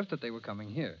the sheriff that they were coming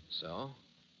here. So?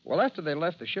 Well, after they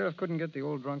left, the sheriff couldn't get the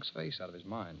old drunk's face out of his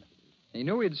mind. He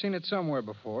knew he'd seen it somewhere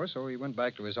before, so he went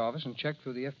back to his office and checked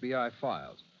through the FBI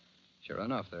files. Sure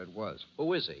enough, there it was.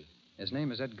 Who is he? His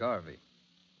name is Ed Garvey.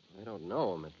 I don't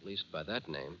know him, at least by that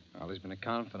name. Well, he's been a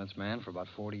confidence man for about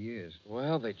 40 years.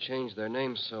 Well, they change their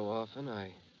names so often,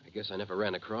 I guess I never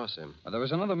ran across him. Well, there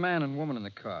was another man and woman in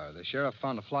the car. The sheriff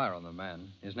found a flyer on the man.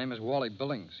 His name is Wally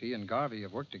Billings. He and Garvey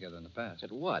have worked together in the past.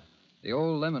 At what? The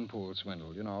old lemon pool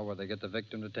swindle, you know, where they get the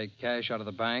victim to take cash out of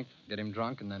the bank, get him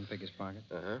drunk, and then pick his pocket.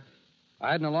 Uh-huh.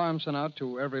 I had an alarm sent out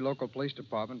to every local police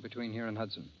department between here and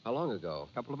Hudson. How long ago?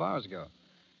 A couple of hours ago.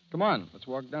 Come on, let's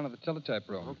walk down to the teletype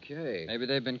room. Okay. Maybe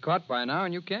they've been caught by now,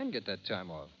 and you can get that time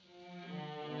off.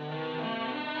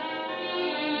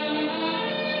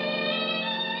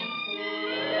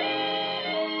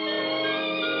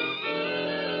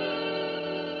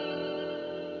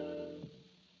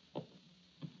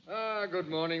 Good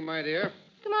morning, my dear.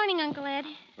 Good morning, Uncle Ed.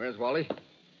 Where's Wally?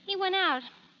 He went out.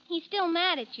 He's still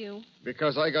mad at you.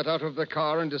 Because I got out of the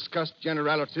car and discussed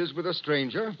generalities with a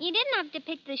stranger? You didn't have to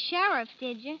pick the sheriff,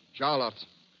 did you? Charlotte,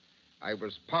 I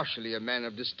was partially a man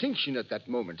of distinction at that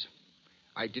moment.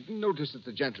 I didn't notice that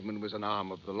the gentleman was an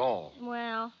arm of the law.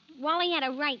 Well, Wally had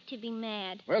a right to be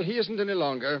mad. Well, he isn't any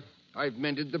longer. I've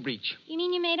mended the breach. You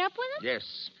mean you made up with him?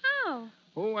 Yes. How?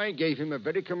 Oh, I gave him a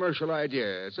very commercial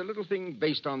idea. It's a little thing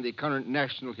based on the current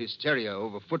national hysteria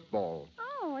over football.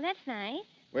 Oh, that's nice.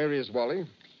 Where is Wally?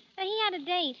 He had a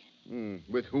date.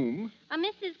 With whom? A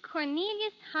Mrs.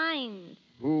 Cornelius Hines.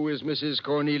 Who is Mrs.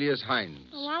 Cornelius Hines?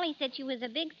 Well, Wally said she was a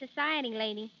big society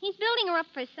lady. He's building her up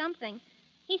for something.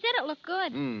 He said it looked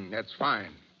good. That's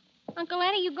fine. Uncle Ed,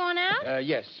 are you going out?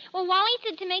 Yes. Well, Wally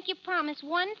said to make you promise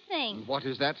one thing. What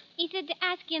is that? He said to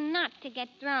ask you not to get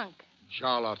drunk.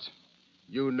 Charlotte,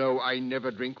 you know I never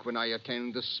drink when I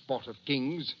attend the Sport of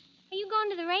Kings. Are you going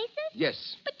to the races?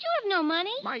 Yes. But you have no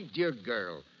money. My dear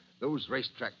girl, those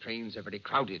racetrack trains are very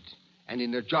crowded. And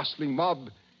in a jostling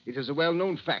mob, it is a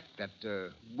well-known fact that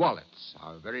wallets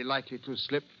are very likely to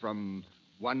slip from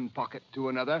one pocket to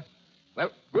another.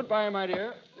 Well, goodbye, my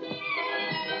dear.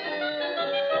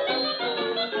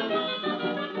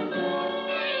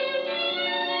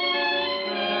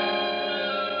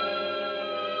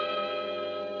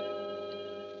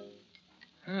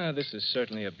 This is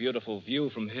certainly a beautiful view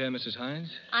from here, Mrs. Hines.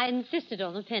 I insisted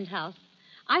on the penthouse.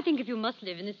 I think if you must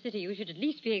live in a city, you should at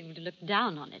least be able to look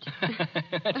down on it.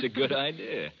 That's a good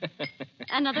idea.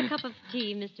 Another cup of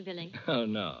tea, Mr. Billings? Oh,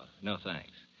 no. No,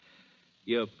 thanks.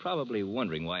 You're probably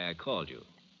wondering why I called you.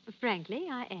 Frankly,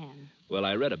 I am. Well,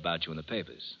 I read about you in the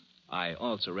papers. I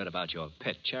also read about your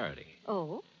pet charity.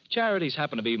 Oh? Charities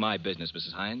happen to be my business,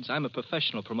 Mrs. Hines. I'm a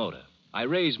professional promoter. I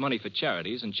raise money for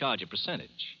charities and charge a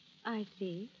percentage. I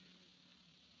see.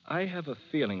 I have a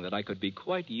feeling that I could be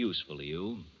quite useful to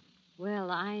you. Well,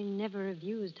 I never have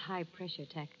used high-pressure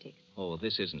tactics. Oh,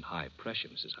 this isn't high pressure,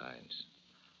 Mrs. Hines.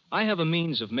 I have a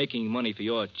means of making money for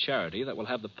your charity that will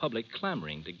have the public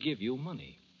clamoring to give you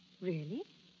money. Really?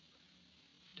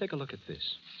 Take a look at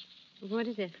this. What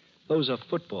is it? Those are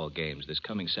football games this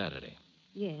coming Saturday.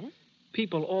 Yes?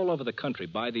 People all over the country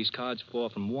buy these cards for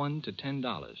from $1 to $10.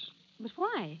 But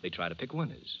why? They try to pick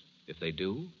winners. If they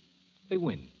do, they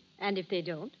win. And if they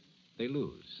don't? They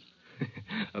lose.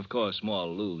 Of course, more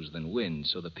lose than win,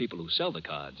 so the people who sell the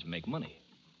cards make money.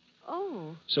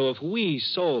 Oh. So if we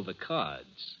sold the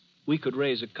cards, we could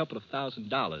raise a couple of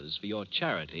 $1,000s for your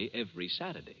charity every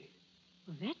Saturday.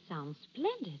 Well, that sounds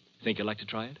splendid. Think you'd like to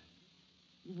try it?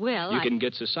 Well, You can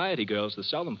get society girls to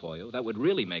sell them for you. That would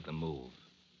really make them move.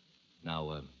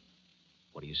 Now,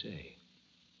 what do you say?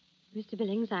 Mr.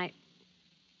 Billings, I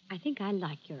think I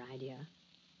like your idea.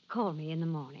 Call me in the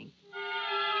morning.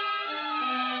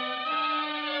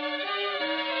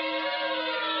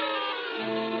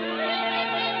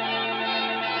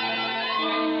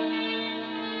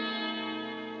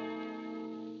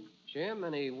 Jim,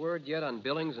 any word yet on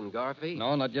Billings and Garvey?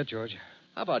 No, not yet, George.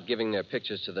 How about giving their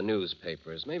pictures to the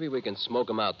newspapers? Maybe we can smoke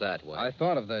them out that way. I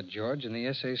thought of that, George, and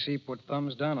the SAC put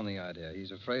thumbs down on the idea.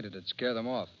 He's afraid it'd scare them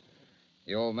off.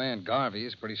 The old man, Garvey,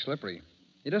 is pretty slippery.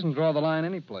 He doesn't draw the line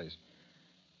any place.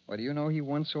 Why, do you know he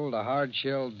once sold a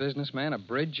hard-shelled businessman a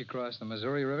bridge across the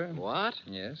Missouri River? What?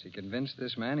 Yes, he convinced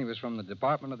this man he was from the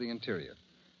Department of the Interior.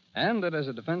 And that as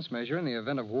a defense measure in the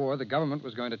event of war, the government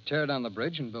was going to tear down the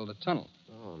bridge and build a tunnel.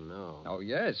 Oh, no. Oh,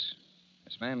 yes.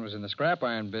 This man was in the scrap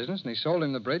iron business, and he sold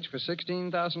him the bridge for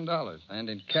 $16,000, and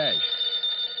in cash.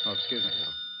 Oh, excuse me.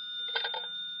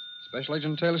 Special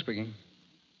Agent Taylor speaking.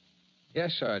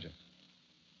 Yes, Sergeant.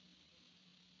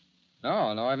 No,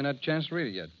 I haven't had a chance to read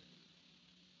it yet.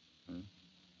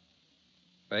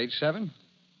 Page 7?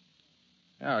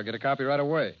 Yeah, I'll get a copy right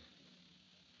away.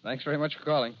 Thanks very much for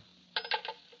calling.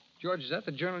 George, is that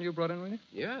the journal you brought in with you?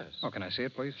 Yes. Oh, can I see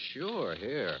it, please? Sure,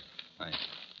 here. Thanks.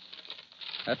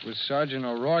 That was Sergeant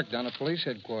O'Rourke down at police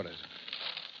headquarters.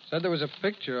 Said there was a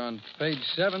picture on page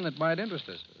 7 that might interest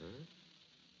us.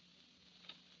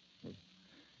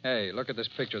 Hey, look at this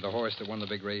picture of the horse that won the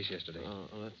big race yesterday. Oh,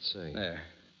 let's see. There.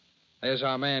 There's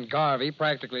our man Garvey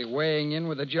practically weighing in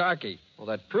with the jockey. Well,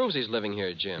 that proves he's living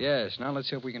here, Jim. Yes. Now let's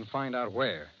see if we can find out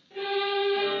where.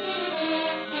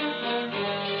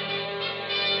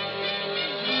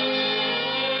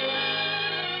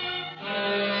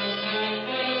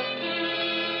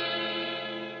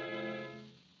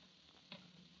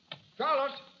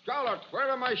 Charlotte, where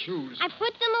are my shoes? I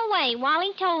put them away.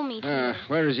 Wally told me to.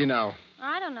 Where is he now?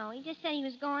 I don't know. He just said he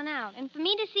was going out. And for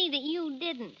me to see that you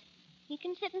didn't. He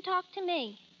can sit and talk to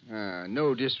me.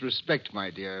 No disrespect, my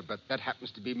dear, but that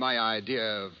happens to be my idea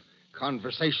of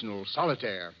conversational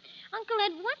solitaire. Uncle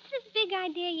Ed, what's this big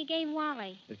idea you gave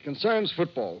Wally? It concerns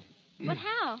football. But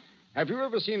how? Have you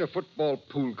ever seen a football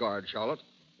pool guard, Charlotte?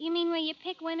 You mean where you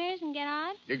pick winners and get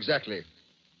odds? Exactly.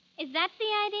 Is that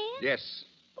the idea? Yes.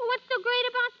 Well, what's so great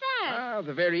about that?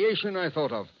 The variation I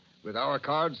thought of. With our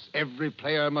cards, every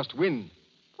player must win.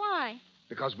 Why?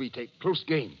 Because we take close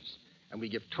games, and we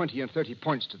give 20 and 30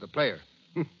 points to the player.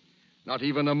 Not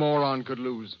even a moron could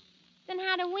lose. Then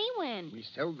how do we win? We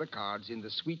sell the cards in the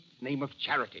sweet name of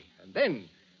charity. And then,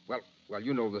 well,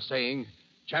 you know the saying,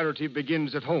 charity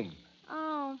begins at home.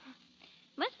 Oh,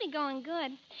 must be going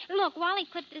good. Look, Wally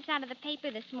put this out of the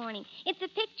paper this morning. It's a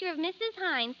picture of Mrs.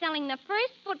 Hines selling the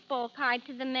first football card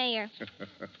to the mayor.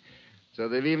 So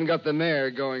they've even got the mayor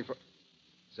going for...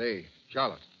 Say,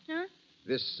 Charlotte. Huh?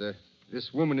 This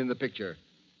woman in the picture,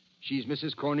 she's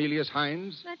Mrs. Cornelius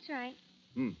Hines? That's right.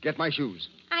 Get my shoes.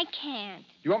 I can't.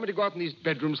 You want me to go out in these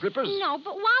bedroom slippers? No,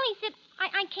 but Wally said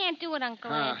I can't do it,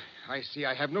 Uncle Ed. I see.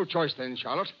 I have no choice then,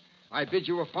 Charlotte. I bid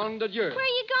you a fond adieu. Where are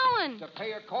you going? To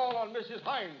pay a call on Mrs.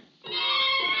 Hines.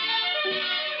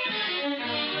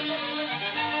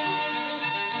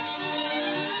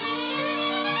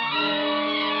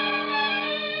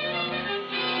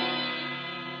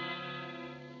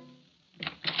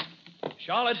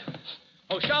 Charlotte?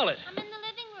 Oh, Charlotte. I'm in the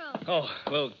living room. Oh,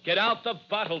 well, get out the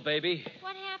bottle, baby.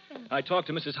 What happened? I talked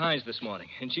to Mrs. Hines this morning,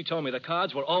 and she told me the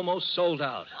cards were almost sold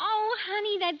out. Oh,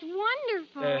 honey, that's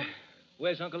wonderful.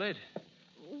 Where's Uncle Ed?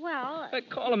 Well...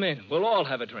 call him in. We'll all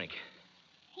have a drink.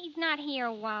 He's not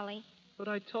here, Wally. But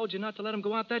I told you not to let him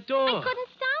go out that door. I couldn't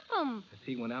stop him. If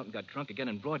he went out and got drunk again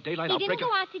in broad daylight, He I'll break didn't him.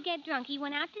 go out to get drunk. He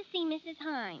went out to see Mrs.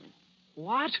 Hines.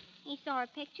 What? He saw her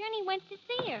picture and he went to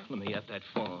see her. Let me at that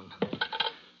phone.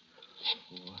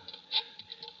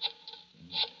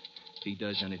 If he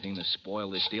does anything to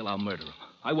spoil this deal, I'll murder him.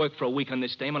 I worked for a week on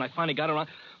this dame, and I finally got her on...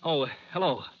 Oh,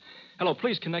 hello. Hello,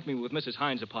 please connect me with Mrs.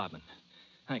 Hines' apartment.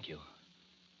 Thank you.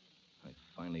 I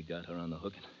finally got her on the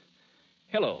hook.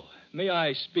 Hello. May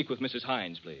I speak with Mrs.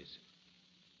 Hines, please?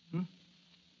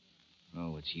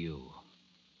 Oh, it's you.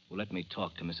 Well, let me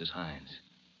talk to Mrs. Hines.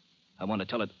 I want to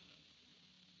tell her...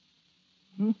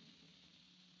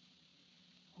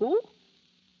 Who?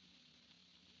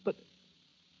 But...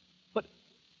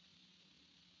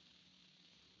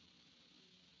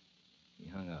 He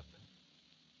hung up.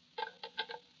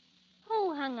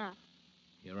 Who hung up?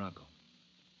 Your uncle.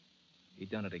 He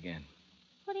done it again.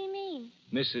 What do you mean?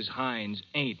 Mrs. Hines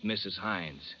ain't Mrs.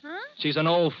 Hines. Huh? She's an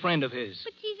old friend of his.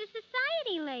 But she's a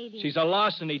society lady. She's a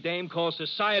larceny dame called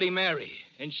Society Mary.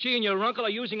 And she and your uncle are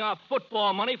using our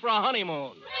football money for a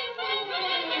honeymoon.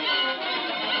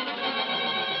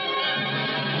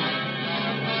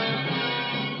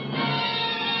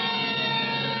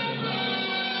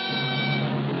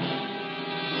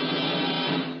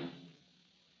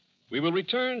 We will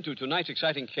return to tonight's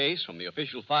exciting case from the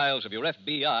official files of your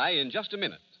FBI in just a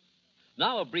minute.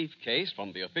 Now, a brief case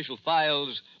from the official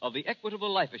files of the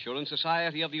Equitable Life Assurance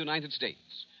Society of the United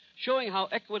States, showing how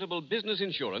equitable business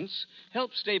insurance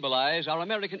helps stabilize our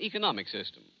American economic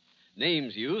system.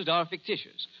 Names used are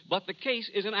fictitious, but the case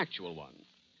is an actual one.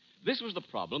 This was the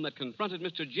problem that confronted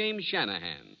Mr. James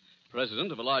Shanahan,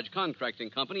 president of a large contracting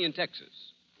company in Texas.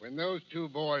 When those two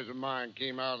boys of mine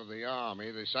came out of the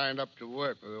Army, they signed up to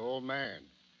work for the old man.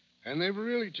 And they've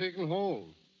really taken hold.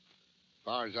 As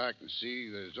far as I can see,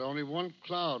 there's only one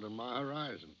cloud on my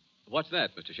horizon. What's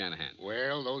that, Mr. Shanahan?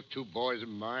 Well, those two boys of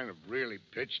mine have really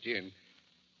pitched in.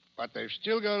 But they've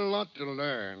still got a lot to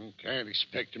learn. Can't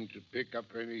expect them to pick up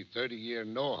any 30-year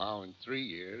know-how in 3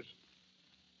 years.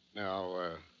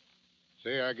 Now,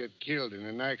 say I get killed in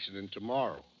an accident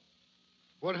tomorrow.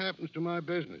 What happens to my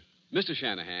business? Mr.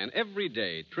 Shanahan, every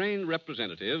day, trained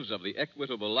representatives of the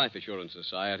Equitable Life Assurance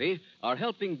Society are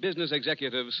helping business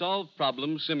executives solve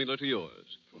problems similar to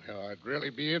yours. Well, I'd really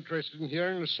be interested in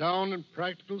hearing a sound and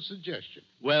practical suggestion.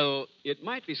 Well, it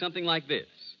might be something like this.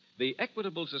 The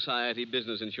Equitable Society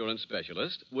business insurance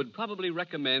specialist would probably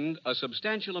recommend a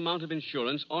substantial amount of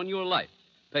insurance on your life,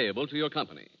 payable to your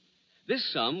company. This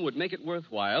sum would make it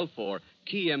worthwhile for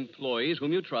key employees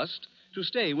whom you trust to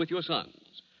stay with your sons.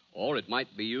 Or it might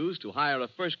be used to hire a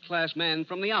first-class man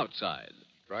from the outside.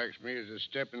 Strikes me as a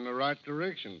step in the right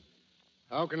direction.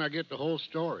 How can I get the whole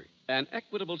story? An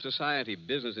Equitable Society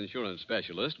business insurance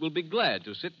specialist will be glad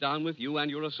to sit down with you and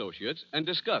your associates and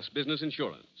discuss business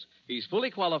insurance. He's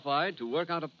fully qualified to work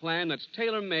out a plan that's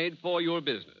tailor-made for your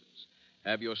business.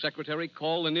 Have your secretary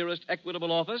call the nearest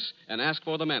Equitable office and ask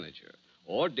for the manager.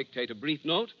 Or dictate a brief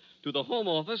note to the home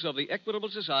office of the Equitable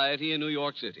Society in New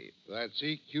York City. That's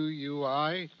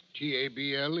EQUITABLE.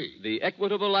 The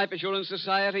Equitable Life Assurance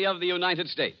Society of the United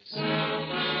States.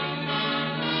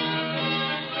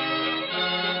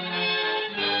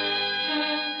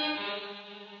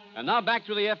 And now back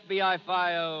to the FBI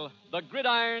file, The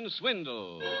Gridiron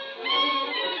Swindle.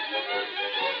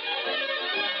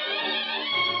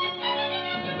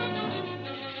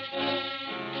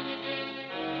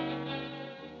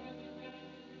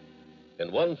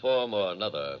 In one form or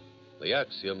another, the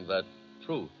axiom that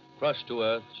truth crushed to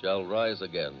earth shall rise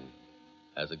again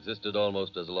has existed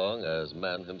almost as long as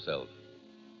man himself.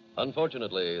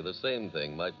 Unfortunately, the same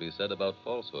thing might be said about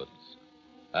falsehoods.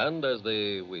 And as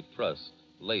the, we trust,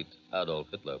 late Adolf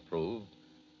Hitler proved,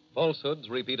 falsehoods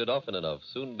repeated often enough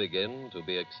soon begin to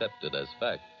be accepted as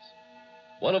facts.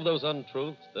 One of those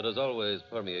untruths that has always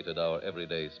permeated our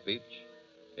everyday speech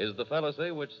is the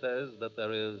fallacy which says that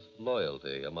there is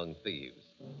loyalty among thieves.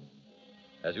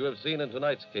 As you have seen in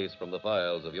tonight's case from the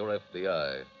files of your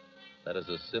FBI, that is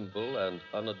a simple and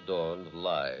unadorned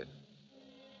lie.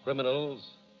 Criminals,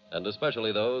 and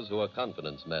especially those who are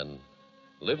confidence men,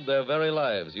 live their very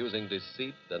lives using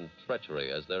deceit and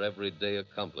treachery as their everyday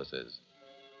accomplices.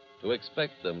 To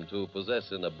expect them to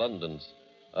possess in abundance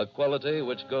a quality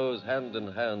which goes hand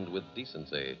in hand with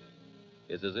decency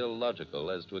is as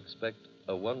illogical as to expect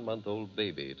a 1-month-old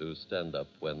baby to stand up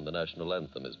when the national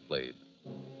anthem is played.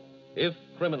 If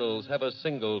criminals have a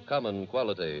single common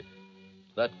quality,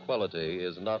 that quality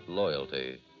is not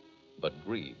loyalty, but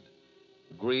greed.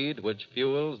 Greed which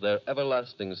fuels their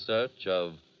everlasting search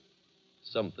of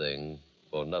something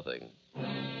for nothing.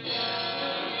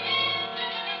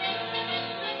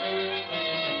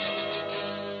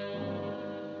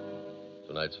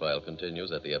 Tonight's file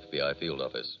continues at the FBI field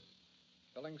office.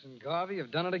 Billings and Garvey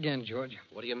have done it again, George.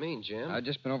 What do you mean, Jim? I've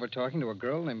just been over talking to a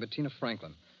girl named Bettina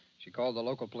Franklin. She called the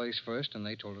local police first, and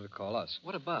they told her to call us.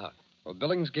 What about? Well,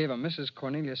 Billings gave a Mrs.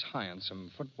 Cornelius Hines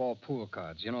some football pool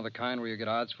cards. You know, the kind where you get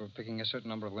odds for picking a certain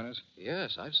number of winners?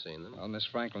 Yes, I've seen them. Well, Miss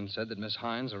Franklin said that Miss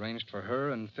Hines arranged for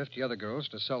her and 50 other girls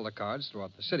to sell the cards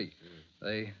throughout the city.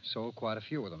 They sold quite a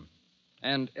few of them.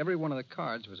 And every one of the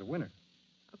cards was a winner.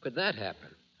 How could that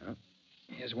happen? Well,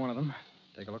 here's one of them.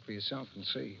 Take a look for yourself and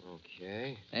see.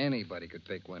 Okay. Anybody could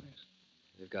pick winners.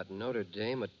 They've got Notre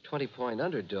Dame a 20-point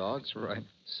underdog. That's right.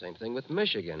 Same thing with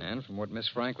Michigan. And from what Miss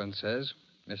Franklin says,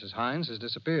 Mrs. Hines has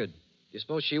disappeared. You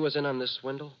suppose she was in on this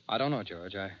swindle? I don't know,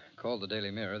 George. I called the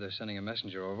Daily Mirror. They're sending a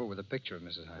messenger over with a picture of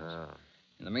Mrs. Hines. Oh.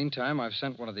 In the meantime, I've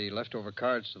sent one of the leftover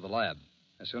cards to the lab.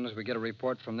 As soon as we get a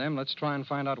report from them, let's try and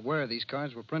find out where these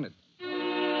cards were printed.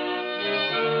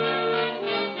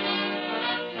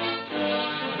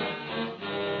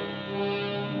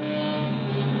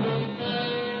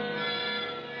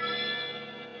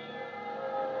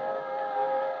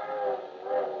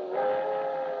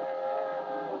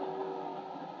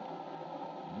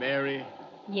 Mary,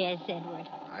 Yes, Edward.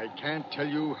 I can't tell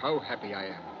you how happy I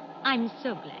am. I'm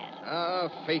so glad. Ah,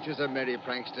 fate is a merry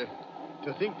prankster.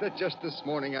 To think that just this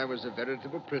morning I was a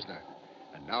veritable prisoner,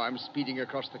 and now I'm speeding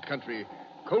across the country,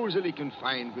 cozily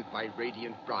confined with my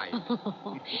radiant bride.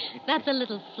 Oh, that's a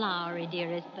little flowery,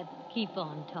 dearest, but keep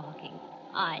on talking.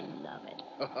 I love it.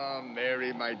 Ah,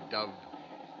 Mary, my dove.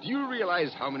 Do you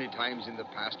realize how many times in the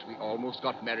past we almost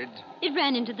got married? It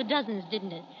ran into the dozens,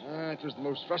 didn't it? It was the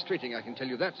most frustrating, I can tell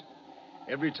you that.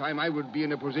 Every time I would be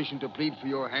in a position to plead for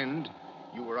your hand,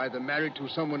 you were either married to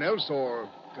someone else or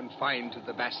confined to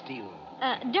the Bastille.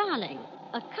 Darling,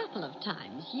 a couple of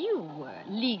times you were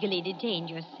legally detained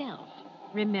yourself.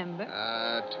 Remember?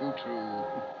 Too true.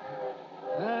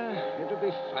 It'll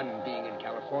be fun being in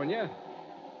California.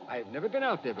 I've never been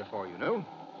out there before, you know.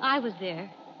 I was there.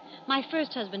 My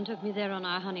first husband took me there on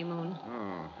our honeymoon.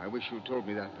 Oh, I wish you'd told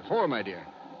me that before, my dear.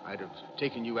 I'd have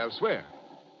taken you elsewhere.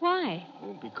 Why?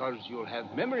 Oh, because you'll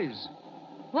have memories.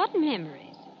 What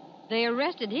memories? They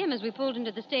arrested him as we pulled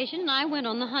into the station, and I went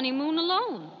on the honeymoon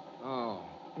alone. Oh.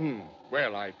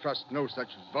 Well, I trust no such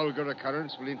vulgar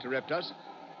occurrence will interrupt us.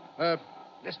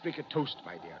 Let's drink a toast,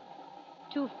 my dear.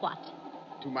 To what?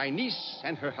 To my niece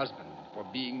and her husband for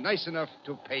being nice enough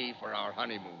to pay for our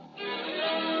honeymoon.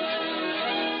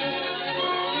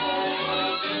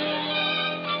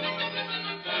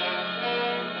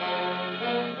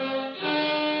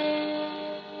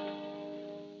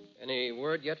 Any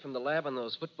word yet from the lab on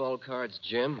those football cards,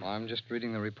 Jim? I'm just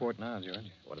reading the report now,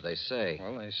 George. What do they say?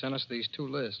 Well, they sent us these two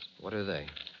lists. What are they?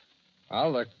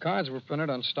 Well, the cards were printed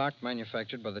on stock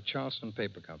manufactured by the Charleston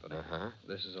Paper Company. Uh-huh.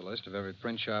 This is a list of every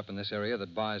print shop in this area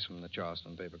that buys from the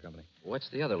Charleston Paper Company. What's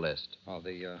the other list? Oh,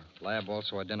 the lab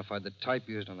also identified the type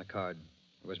used on the card.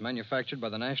 It was manufactured by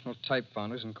the National Type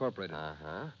Founders Incorporated.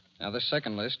 Uh-huh. Now, this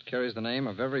second list carries the name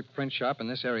of every print shop in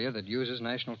this area that uses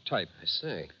National Type. I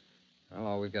see. Well,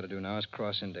 all we've got to do now is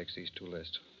cross-index these two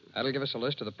lists. That'll give us a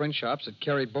list of the print shops that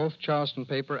carry both Charleston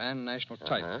Paper and National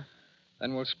Type. Uh-huh.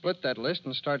 Then we'll split that list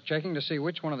and start checking to see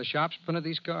which one of the shops printed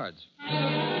these cards.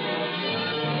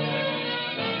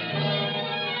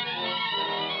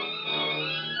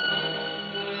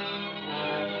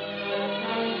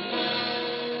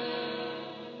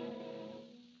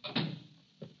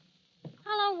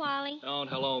 Hello, Wally. Don't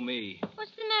hello me.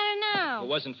 What's the matter now? If it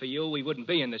wasn't for you, we wouldn't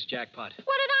be in this jackpot.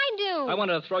 What did I do? I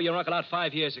wanted to throw your uncle out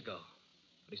 5 years ago.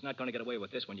 But he's not going to get away with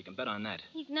this one. You can bet on that.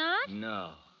 He's not?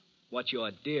 No. What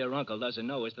your dear uncle doesn't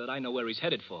know is that I know where he's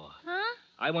headed for. Huh?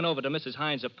 I went over to Mrs.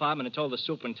 Hines' apartment and told the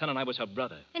superintendent I was her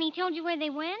brother. And he told you where they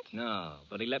went? No,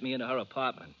 but he let me into her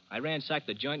apartment. I ransacked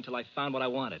the joint until I found what I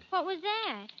wanted. What was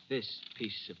that? This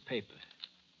piece of paper.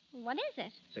 What is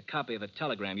it? It's a copy of a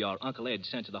telegram your Uncle Ed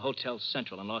sent to the Hotel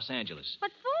Central in Los Angeles.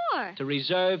 What for? To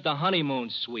reserve the honeymoon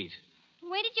suite.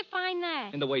 Where did you find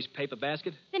that? In the waste paper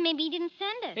basket. Then maybe he didn't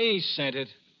send it. He sent it.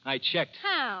 I checked.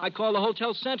 How? I called the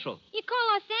Hotel Central. You call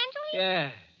Los Angeles? Yeah,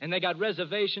 and they got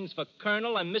reservations for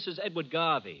Colonel and Mrs. Edward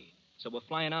Garvey. So we're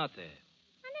flying out there.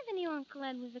 I never knew Uncle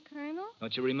Ed was a colonel.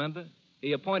 Don't you remember?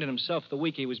 He appointed himself the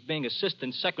week he was being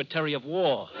Assistant Secretary of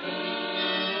War.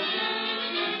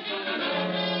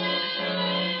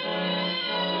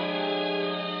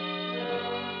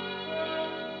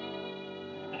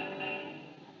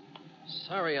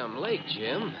 Sorry I'm late,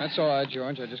 Jim. That's all right,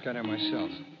 George. I just got here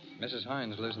myself. Mrs.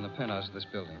 Hines lives in the penthouse of this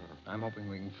building. I'm hoping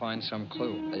we can find some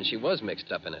clue. And she was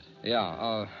mixed up in it.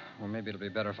 Yeah, well, maybe it'll be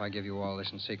better if I give you all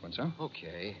this in sequence, huh?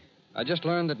 Okay. I just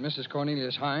learned that Mrs.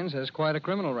 Cornelius Hines has quite a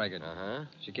criminal record. Uh-huh.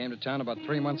 She came to town about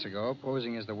 3 months ago,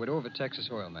 posing as the widow of a Texas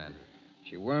oil man.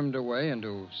 She wormed her way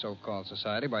into so-called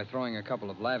society by throwing a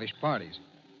couple of lavish parties.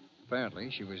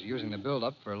 Apparently, she was using the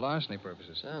build-up for larceny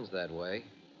purposes. Sounds that way.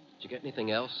 Did you get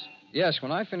anything else? Yes,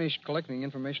 when I finished collecting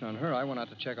information on her, I went out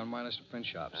to check on my list of print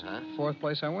shops. Uh-huh. The fourth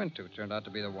place I went to turned out to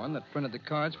be the one that printed the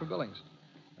cards for Billings.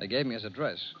 They gave me his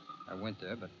address. I went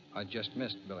there, but I just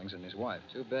missed Billings and his wife.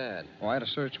 Too bad. Oh, I had a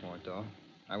search warrant, though.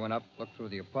 I went up, looked through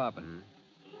the apartment.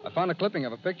 I found a clipping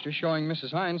of a picture showing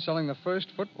Mrs. Hines selling the first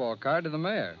football card to the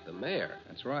mayor. The mayor?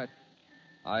 That's right.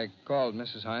 I called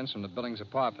Mrs. Hines from the Billings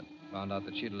apartment. Found out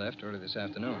that she'd left early this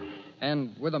afternoon.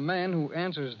 And with a man who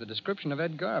answers the description of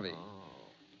Ed Garvey. Oh.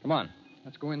 Come on.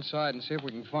 Let's go inside and see if we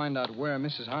can find out where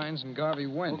Mrs. Hines and Garvey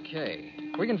went. Okay.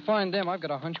 If we can find them, I've got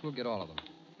a hunch we'll get all of them.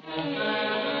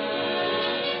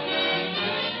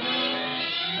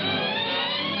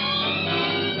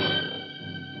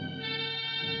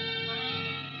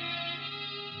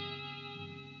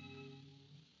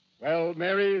 Well,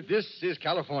 Mary, this is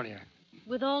California.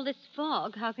 With all this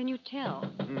fog, how can you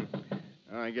tell?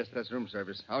 I guess that's room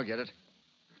service. I'll get it.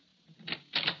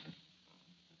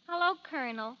 Hello,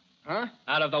 Colonel. Huh?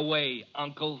 Out of the way,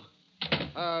 Uncle.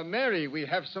 Mary, we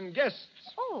have some guests.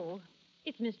 Oh,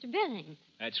 it's Mr. Billings.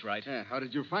 That's right. Yeah, how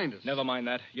did you find us? Never mind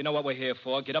that. You know what we're here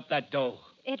for. Get up that dough.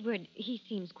 Edward, he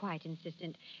seems quite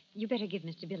insistent. You better give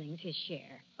Mr. Billings his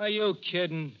share. Are you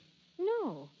kidding?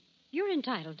 No. You're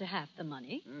entitled to half the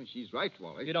money. She's right,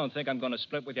 Wally. You don't think I'm going to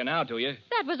split with you now, do you?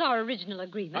 That was our original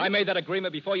agreement. I made that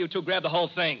agreement before you two grabbed the whole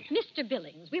thing. Mr.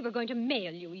 Billings, we were going to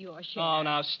mail you your share. Oh,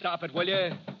 now stop it, will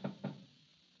you?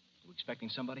 You expecting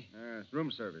somebody? It's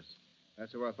room service.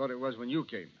 That's who I thought it was when you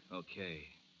came. Okay.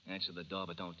 Answer the door,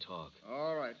 but don't talk.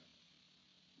 All right.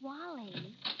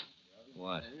 Wally,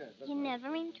 What? you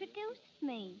never introduced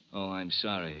me. Oh, I'm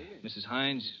sorry. Mrs.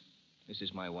 Hines, this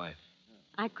is my wife.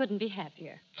 I couldn't be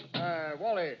happier.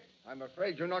 Wally, I'm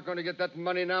afraid you're not going to get that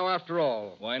money now after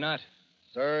all. Why not?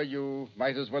 Sir, you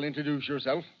might as well introduce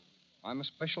yourself. I'm a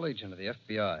special agent of the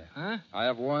FBI. Huh? I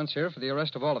have warrants here for the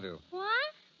arrest of all of you. What?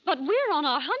 But we're on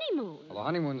our honeymoon. Well, the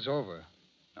honeymoon's over.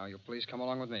 Now, you'll please come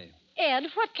along with me. Ed,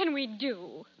 what can we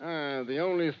do? The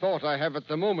only thought I have at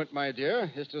the moment, my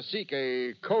dear, is to seek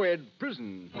a co-ed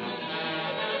prison.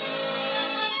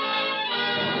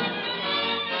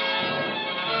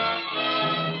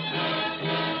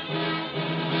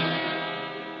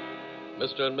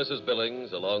 Mr. and Mrs.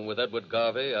 Billings, along with Edward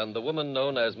Garvey and the woman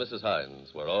known as Mrs.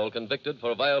 Hines, were all convicted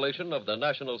for violation of the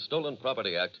National Stolen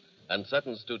Property Act and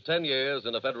sentenced to 10 years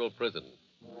in a federal prison.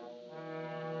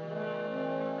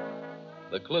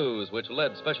 The clues which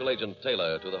led Special Agent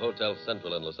Taylor to the Hotel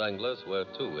Central in Los Angeles were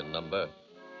two in number.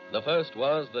 The first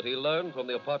was that he learned from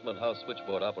the apartment house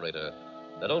switchboard operator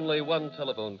that only one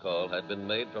telephone call had been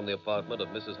made from the apartment of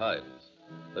Mrs. Hines.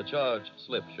 The charge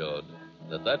slip showed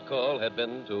that call had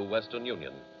been to Western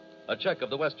Union. A check of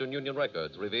the Western Union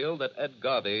records revealed that Ed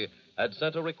Garvey had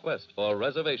sent a request for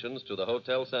reservations to the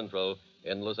Hotel Central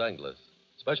in Los Angeles.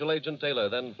 Special Agent Taylor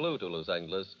then flew to Los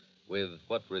Angeles with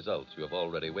what results you have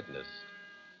already witnessed.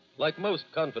 Like most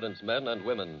confidence men and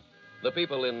women, the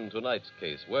people in tonight's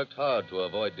case worked hard to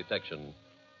avoid detection.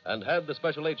 And had the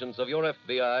special agents of your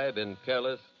FBI been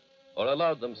careless or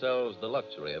allowed themselves the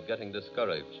luxury of getting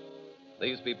discouraged,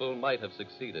 these people might have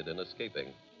succeeded in escaping.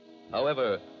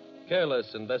 However, careless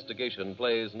investigation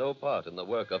plays no part in the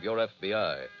work of your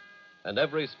FBI. And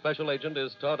every special agent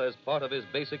is taught as part of his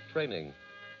basic training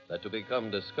that to become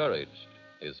discouraged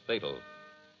is fatal.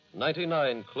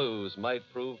 99 clues might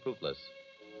prove fruitless,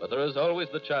 but there is always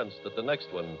the chance that the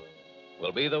next one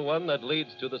will be the one that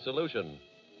leads to the solution,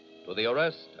 to the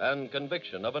arrest and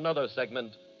conviction of another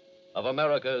segment of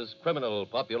America's criminal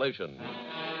population.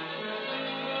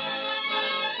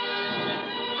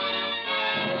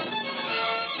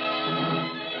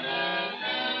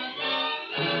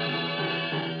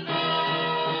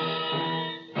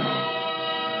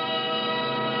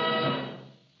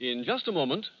 In just a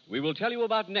moment, we will tell you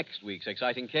about next week's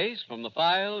exciting case from the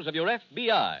files of your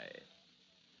FBI.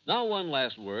 Now, one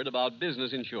last word about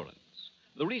business insurance.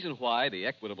 The reason why the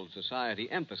Equitable Society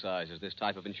emphasizes this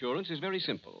type of insurance is very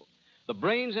simple. The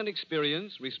brains and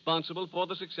experience responsible for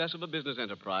the success of a business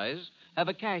enterprise have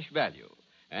a cash value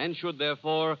and should,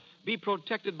 therefore, be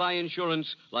protected by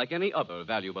insurance like any other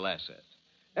valuable asset.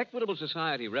 Equitable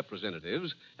Society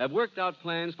representatives have worked out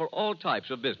plans for all types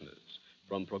of business,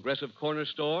 from progressive corner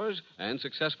stores and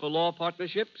successful law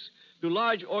partnerships to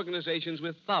large organizations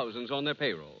with thousands on their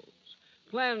payrolls.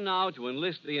 Plan now to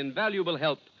enlist the invaluable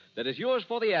help that is yours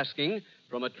for the asking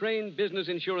from a trained business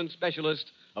insurance specialist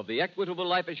of the Equitable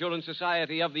Life Assurance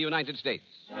Society of the United States.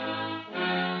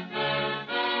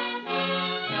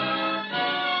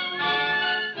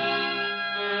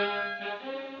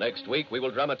 Next week, we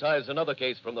will dramatize another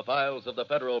case from the files of the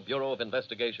Federal Bureau of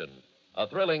Investigation. A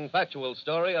thrilling, factual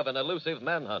story of an elusive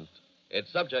manhunt.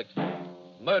 Its subject,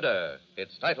 murder.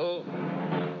 Its title,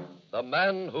 The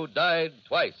Man Who Died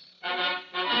Twice.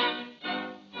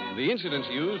 The incidents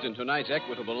used in tonight's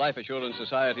Equitable Life Assurance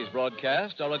Society's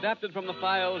broadcast are adapted from the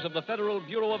files of the Federal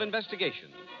Bureau of Investigation.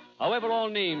 However, all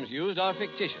names used are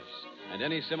fictitious, and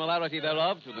any similarity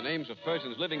thereof to the names of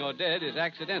persons living or dead is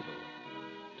accidental.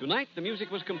 Tonight, the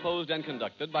music was composed and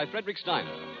conducted by Frederick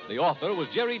Steiner. The author was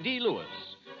Jerry D. Lewis.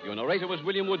 Your narrator was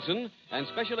William Woodson, and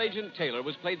Special Agent Taylor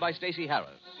was played by Stacey Harris.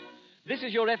 This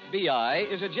Is Your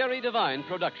FBI is a Jerry Devine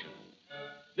production.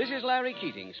 This is Larry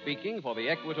Keating speaking for the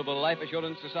Equitable Life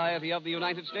Assurance Society of the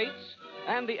United States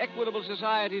and the Equitable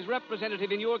Society's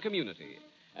representative in your community,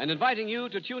 and inviting you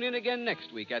to tune in again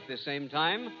next week at this same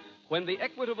time when the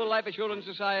Equitable Life Assurance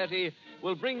Society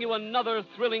will bring you another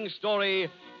thrilling story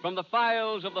from the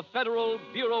files of the Federal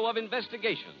Bureau of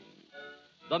Investigation.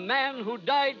 The Man Who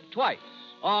Died Twice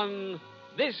on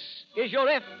This Is Your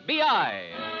FBI.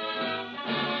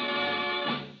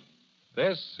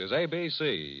 This is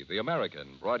ABC, the American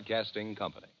Broadcasting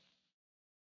Company.